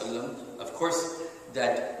ﷺ, of course,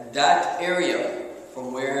 that area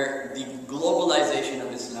from where the globalization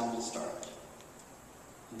of Islam will start.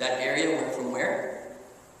 That area from where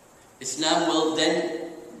Islam will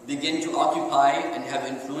then begin to occupy and have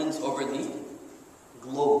influence over the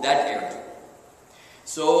globe, that area.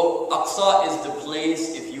 So Aqsa is the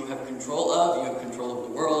place, if you have control of, you have control of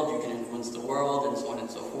the world, you can influence the world, and so on and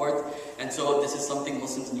so forth. And so this is something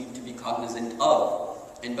Muslims need to be cognizant of.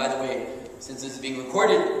 And by the way, since this is being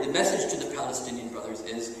recorded, the message to the Palestinian brothers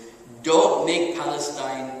is, don't make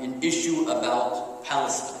Palestine an issue about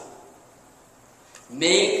Palestine.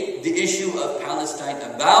 Make the issue of Palestine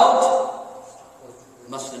about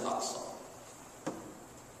Masjid al-Aqsa.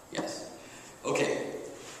 Yes. Okay.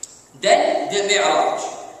 Then the Miraj.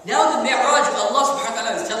 Now the Miraj, Allah subhanahu wa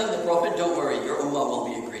ta'ala is telling the Prophet, don't worry, your ummah will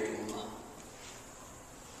be a great ummah.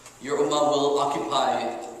 Your ummah will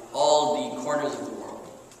occupy all the corners of the world.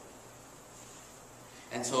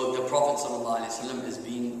 And so the Prophet ﷺ is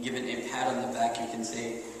being given a pat on the back, you can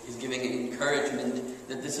say. He's giving encouragement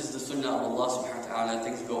that this is the sunnah of Allah subhanahu wa ta'ala.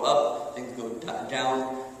 Things go up, things go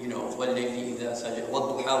down. You know, وَاللَّيْلِ إِذَا سَجَى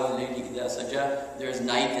وَالضُّحَى وَاللَّيْلِ إِذَا سَجَى. There's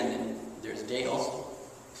night and then there's day also.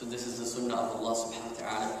 So this is the sunnah of Allah subhanahu wa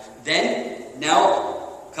ta'ala. Then,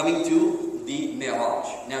 now, coming to the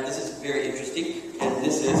Miraj. Now this is very interesting, and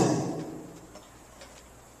this is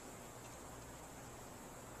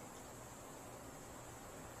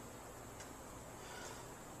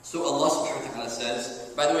so Allah subhanahu wa ta'ala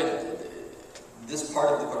says, by the way, this part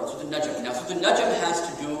of the Quran, Surah Al-Najm. Now Surah Al-Najm has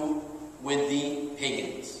to do with the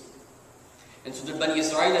pagans. And Surah Bani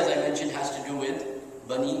Israel, as I mentioned, has to do with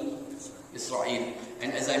Bani Israel.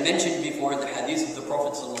 And as I mentioned before, the hadith of the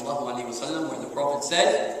Prophet ﷺ, where the Prophet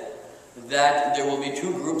said that there will be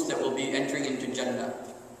two groups that will be entering into Jannah.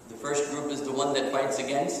 The first group is the one that fights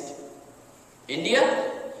against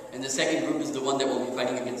India, and the second group is the one that will be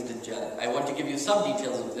fighting against Dajjal. I want to give you some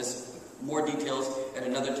details of this, more details at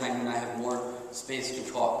another time when I have more space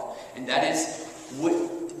to talk. And that is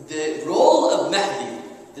the role of Mahdi.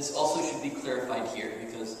 This also should be clarified here,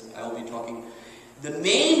 because I will be talking. The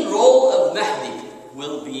main role of Mahdi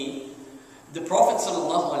will be the Prophet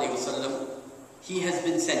ﷺ. He has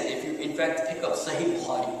been sent. If you in fact pick up Sahih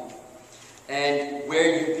Bukhari, and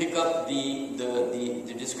where you pick up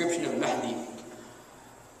the description of Mahdi,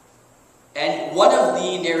 and one of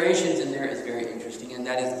the narrations in there is very interesting, and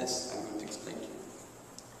that is this. I'm going to explain to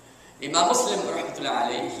you. Imam Muslim, rahmatullahi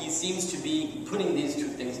alayhi, he seems to be putting these two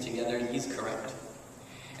things together, and he's correct.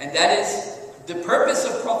 And that is, the purpose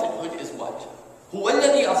of prophethood is what?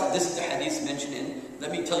 This is the hadith mentioned in,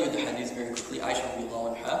 let me tell you the hadith very quickly. Aisha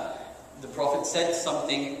radiallahu anha, the Prophet said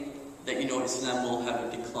something that, Islam will have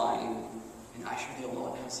a decline. And Aisha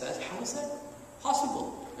radiallahu anha says, how is that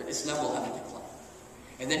possible, that Islam will have a decline?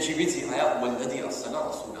 And then she reads the ayah, وَالَّذِي أَرْسَلَ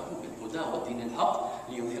رَسُولَهُ بِالْهُدَى وَدِينِ الْحَقِّ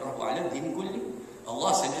لِيُظْهِرَهُ عَلَى الدِّينِ كُلِّهِ.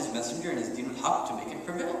 Allah sent His messenger and His deen al-haq to make it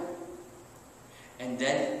prevail. And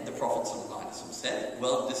then the Prophet ﷺ said,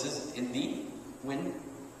 well, this is in the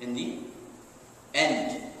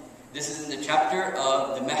end. This is in the chapter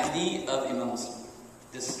of the Mahdi of Imam Muslim.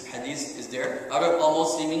 This hadith is there,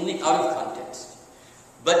 almost seemingly out of context.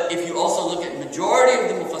 But if you also look at majority of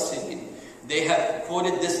the Mufassirin, they have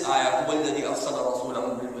quoted this ayah, وَالَّذِي أَرْسَلَ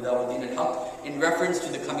رَسُولَهُ بِالْهُدَى وَدِينِ الْحَقِّ, in reference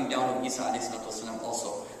to the coming down of Isa ﷺ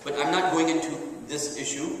also. But I'm not going into this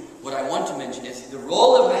issue. What I want to mention is the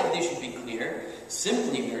role of Mahdi should be clear.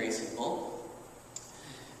 Simply, very simple.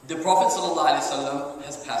 The Prophet ﷺ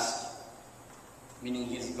has passed, meaning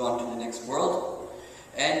he's gone to the next world.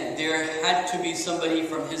 And there had to be somebody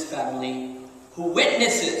from his family who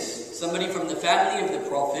witnesses, somebody from the family of the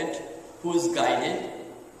Prophet who is guided,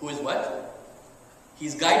 who is what?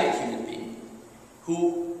 He's guided human being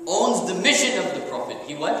who owns the mission of the Prophet.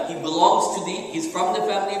 He belongs to he's from the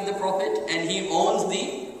family of the Prophet, and he owns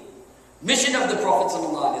the mission of the Prophet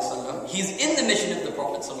ﷺ. He's in the mission of the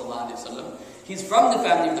Prophet ﷺ. He's from the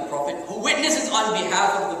family of the Prophet, who witnesses on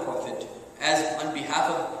behalf of the Prophet, as on behalf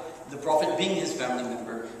of the Prophet being his family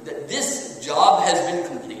member, that this job has been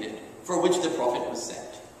completed, for which the Prophet was sent.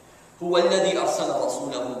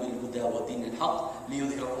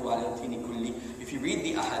 If you read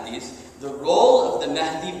the ahadith, the role of the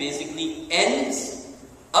Mahdi basically ends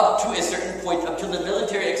up to a certain point. Up to the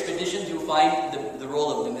military expeditions, you find the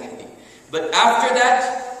role of the Mahdi. But after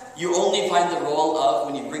that, you only find the role of,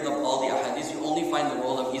 when you bring up all the ahadith, you only find the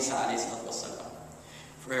role of Isa alayhi salatu wasalam.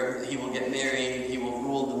 For he will get married, he will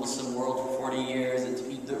rule the Muslim world for 40 years.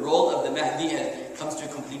 The role of the Mahdi comes to a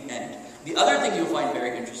complete end. The other thing you'll find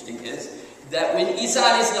very interesting is that when Isa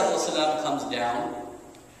alayhi salatu wasalam comes down,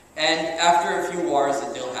 and after a few wars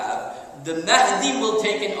that they'll have, the Mahdi will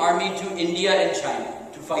take an army to India and China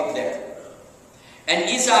to fight there. And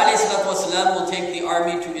Isa alayhi salatu wasalam will take the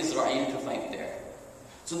army to Israel to fight there.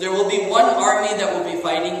 So there will be one army that will be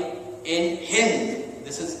fighting in Hind.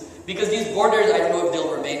 This is because these borders, I don't know if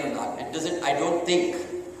they'll remain or not. I don't think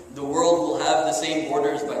the world will have the same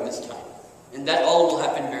borders by this time. And that all will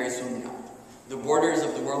happen very soon now. The borders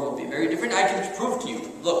of the world will be very different. I can prove to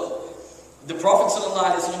you. Look, the Prophet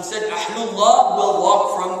ﷺ said, Ahlullah will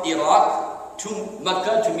walk from Iraq to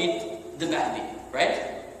Mecca to meet the Mahdi.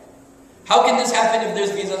 Right? How can this happen if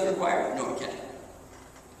there's visas required? No, it can't.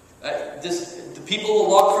 The people will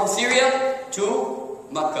walk from Syria to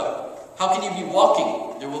Mecca. How can you be walking?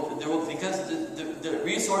 Because the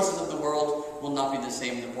resources of the world will not be the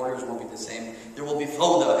same. The borders won't be the same. There will be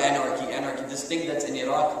fawda, anarchy. This thing that's in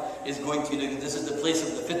Iraq is going to, this is the place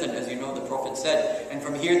of the fitna, as you know, the Prophet said. And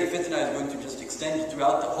from here, the fitna is going to just extend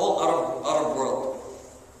throughout the whole Arab world.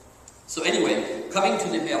 So anyway, coming to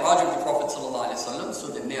the Miraj of the Prophet ﷺ, so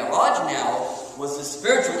the Miraj now was the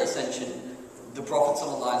spiritual ascension the Prophet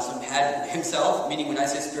ﷺ had himself, meaning when I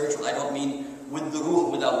say spiritual, I don't mean with the ruh,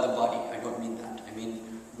 without the body. I don't mean that. I mean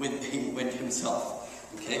with himself.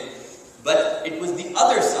 Okay? But it was the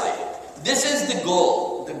other side. This is the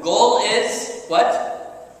goal. The goal is what?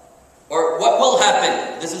 Or what will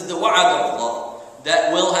happen? This is the wa'ad of Allah.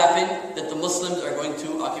 That will happen, that the Muslims are going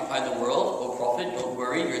to occupy the world. O Prophet, don't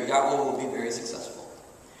worry, your da'wah will be very successful.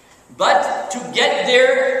 But to get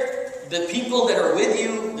there, the people that are with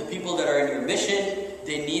you, the people that are in your mission,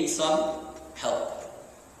 they need some help.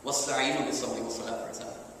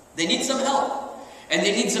 They need some help. And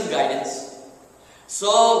they need some guidance.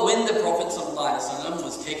 So when the Prophet ﷺ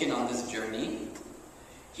was taken on this journey,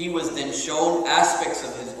 he was then shown aspects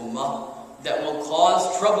of his ummah that will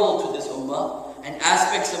cause trouble to this ummah, and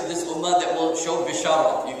aspects of this ummah that will show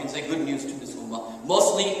bisharat. You can say good news to this ummah.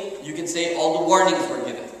 Mostly, you can say all the warnings were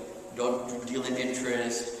given. Don't deal in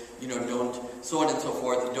interest, don't, so on and so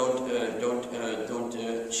forth.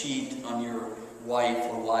 Don't cheat on your wife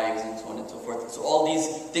or wives, and so on and so forth. So all these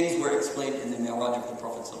things were explained in the Miraj of the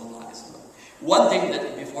Prophet ﷺ. One thing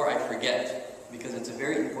that, before I forget, because it's a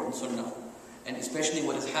very important sunnah, and especially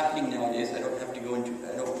what is happening nowadays, I can't go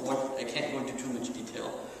into too much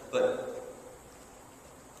detail, but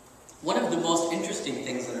one of the most interesting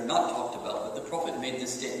things that are not talked about, but the Prophet made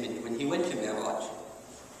this statement when he went to Miraj.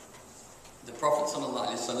 The Prophet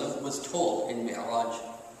ﷺ was told in Miraj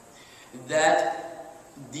that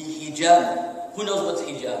the hijama, who knows what's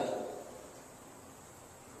hijama?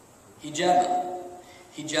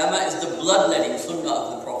 Hijama is the bloodletting sunnah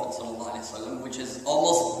of the Prophet ﷺ, which is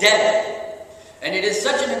almost dead. And it is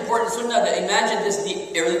such an important sunnah that imagine this, the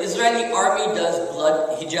Israeli army does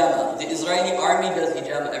blood hijama. The Israeli army does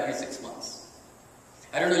hijama every 6 months.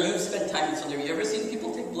 I don't know, you've spent time in Saudi Arabia. Have you ever seen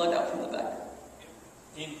people take blood out from the back?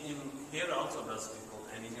 In here also does people,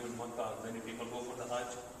 and in Makkah, many people go for the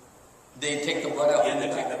Hajj. They take the blood out from the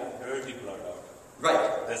back. They take the dirty blood out.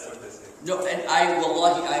 Right. That's what they say. No, and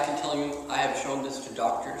wallahi, I can tell you, I have shown this to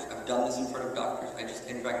doctors. I've done this in front of doctors. I just,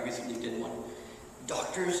 in fact, recently did one.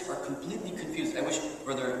 Doctors are completely confused. I wish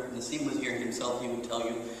Brother Naseem was here himself, he would tell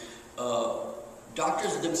you.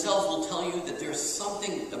 Doctors themselves will tell you that there's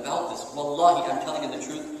something about this. Wallahi, I'm telling you the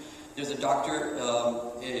truth. There's a doctor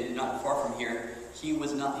not far from here. He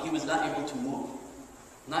was not able to move.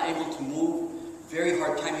 Not able to move. Very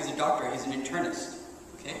hard time. He's a doctor. He's an internist.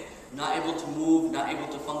 Okay? Not able to move. Not able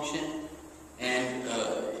to function. And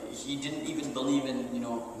he didn't even believe in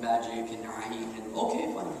magic and rahim and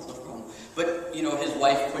okay, fine, that's no problem. But his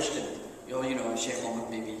wife pushed him. Sheikh Omar,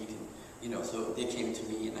 maybe he can. So they came to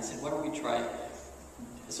me and I said, why don't we try?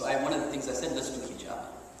 So one of the things I said, let's do hijab.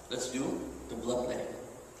 Let's do the bloodletting.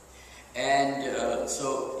 And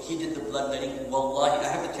so he did the bloodletting. Wallahi, I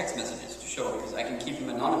have the text messages to show because I can keep him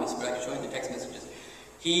anonymous, but I can show you the text messages.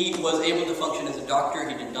 He was able to function as a doctor.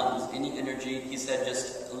 He did not lose any energy. He said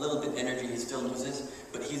just a little bit energy he still loses,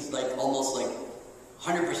 but he's like almost like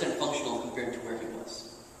 100% functional compared to where he was.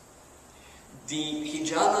 The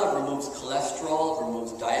hijama removes cholesterol,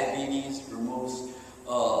 removes diabetes, removes,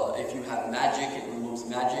 if you have magic, it removes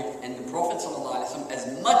magic. And the Prophet ﷺ,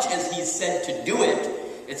 as much as he said to do it,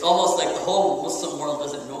 it's almost like the whole Muslim world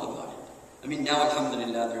doesn't know about it. I mean, now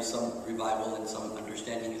alhamdulillah, there's some revival and some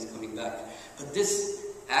understanding is coming back. But this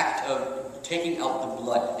act of taking out the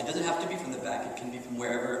blood, it doesn't have to be from the back, it can be from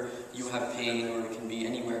wherever you have pain, or it can be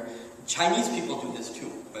anywhere. Chinese people do this too,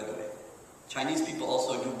 by the way. Chinese people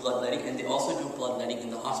also do bloodletting, and they also do bloodletting in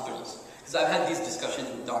the hospitals. Because I've had these discussions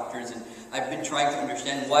with doctors, and I've been trying to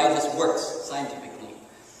understand why this works scientifically.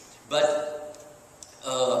 But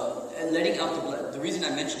letting out the blood, the reason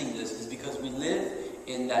I'm mentioning this is because we live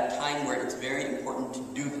in that time where it's very important to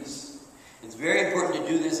do this. It's very important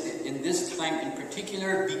to do this in this time in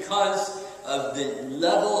particular because of the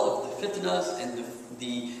level of the fitnas and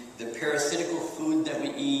the parasitical food that we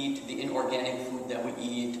eat, the inorganic food that we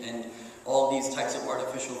eat, and all these types of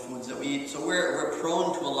artificial foods that we eat. So we're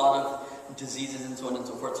prone to a lot of diseases and so on and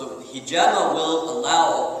so forth. So hijama will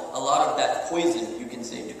allow a lot of that poison, you can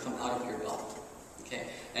say, to come out of your body. Okay?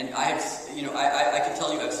 And I have, I can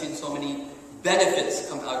tell you I've seen so many benefits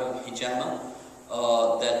come out of hijama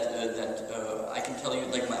that I can tell you,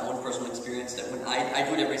 like my own personal experience, that when I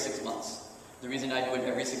do it every 6 months. The reason I do it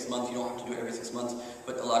every 6 months, you don't have to do it every 6 months,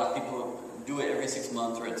 but a lot of people do it every 6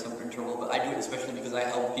 months or at some interval, but I do it especially because I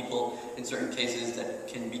help people in certain cases that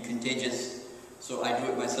can be contagious, so I do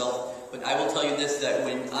it myself. But I will tell you this, that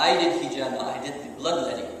when I did hijama, I did the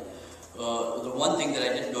bloodletting. The one thing that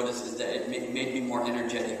I did notice is that it made me more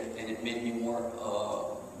energetic, and it made me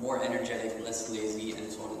more energetic, less lazy,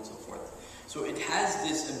 and so on and so forth. So it has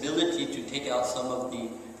this ability to take out some of the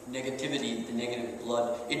negativity, the negative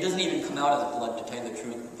blood. It doesn't even come out as blood, to tell you the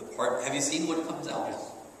truth. Have you seen what comes out?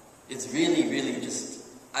 It's really, really just.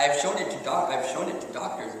 I've shown it to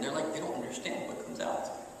doctors, and they're like, they don't understand what comes out.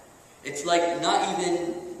 It's like not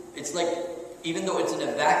even. It's like even though it's in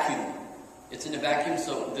a vacuum, it's in a vacuum.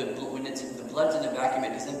 So when the blood's in a vacuum,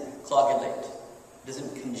 it doesn't coagulate, it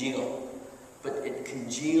doesn't congeal, but it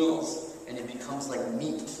congeals and it becomes like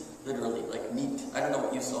meat, literally like meat. I don't know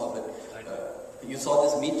what you saw, but you saw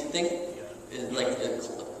this meat thing. Yeah. Like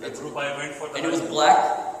the group I went for, and it was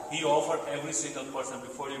black. He offered every single person,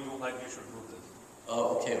 before you do Hajj, you should do this.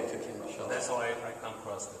 Oh, okay, mashallah. That's how I come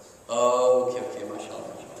across this. Oh, okay, mashallah,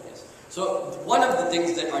 yes. So, one of the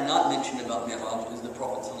things that are not mentioned about Miraj is the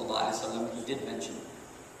Prophet ﷺ, he did mention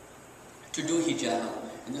to do hijama.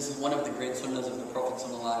 And this is one of the great sunnahs of the Prophet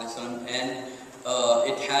ﷺ, and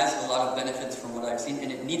it has a lot of benefits from what I've seen,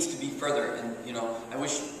 and it needs to be further. And, I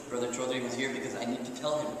wish Brother Chaudhry was here because I need to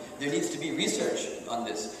tell him. There needs to be research on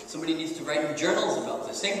this. Somebody needs to write journals about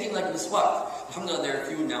this. Same thing like miswak. Alhamdulillah, there are a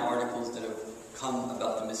few now articles that have come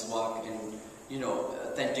about the miswak in,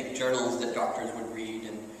 authentic journals that doctors would read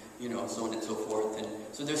and, so on and so forth. And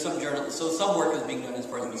so there's some journals, so some work is being done as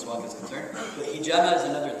far as miswak is concerned. But hijama is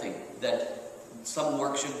another thing, that some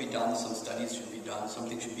work should be done, some studies should be done,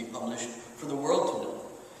 something should be published for the world to know.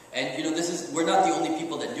 And we're not the only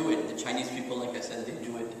people that do it. The Chinese people, like I said, they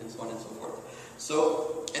do it, and so on and so forth.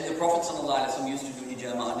 So, and the Prophet ﷺ used to do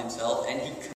hijama on himself, and he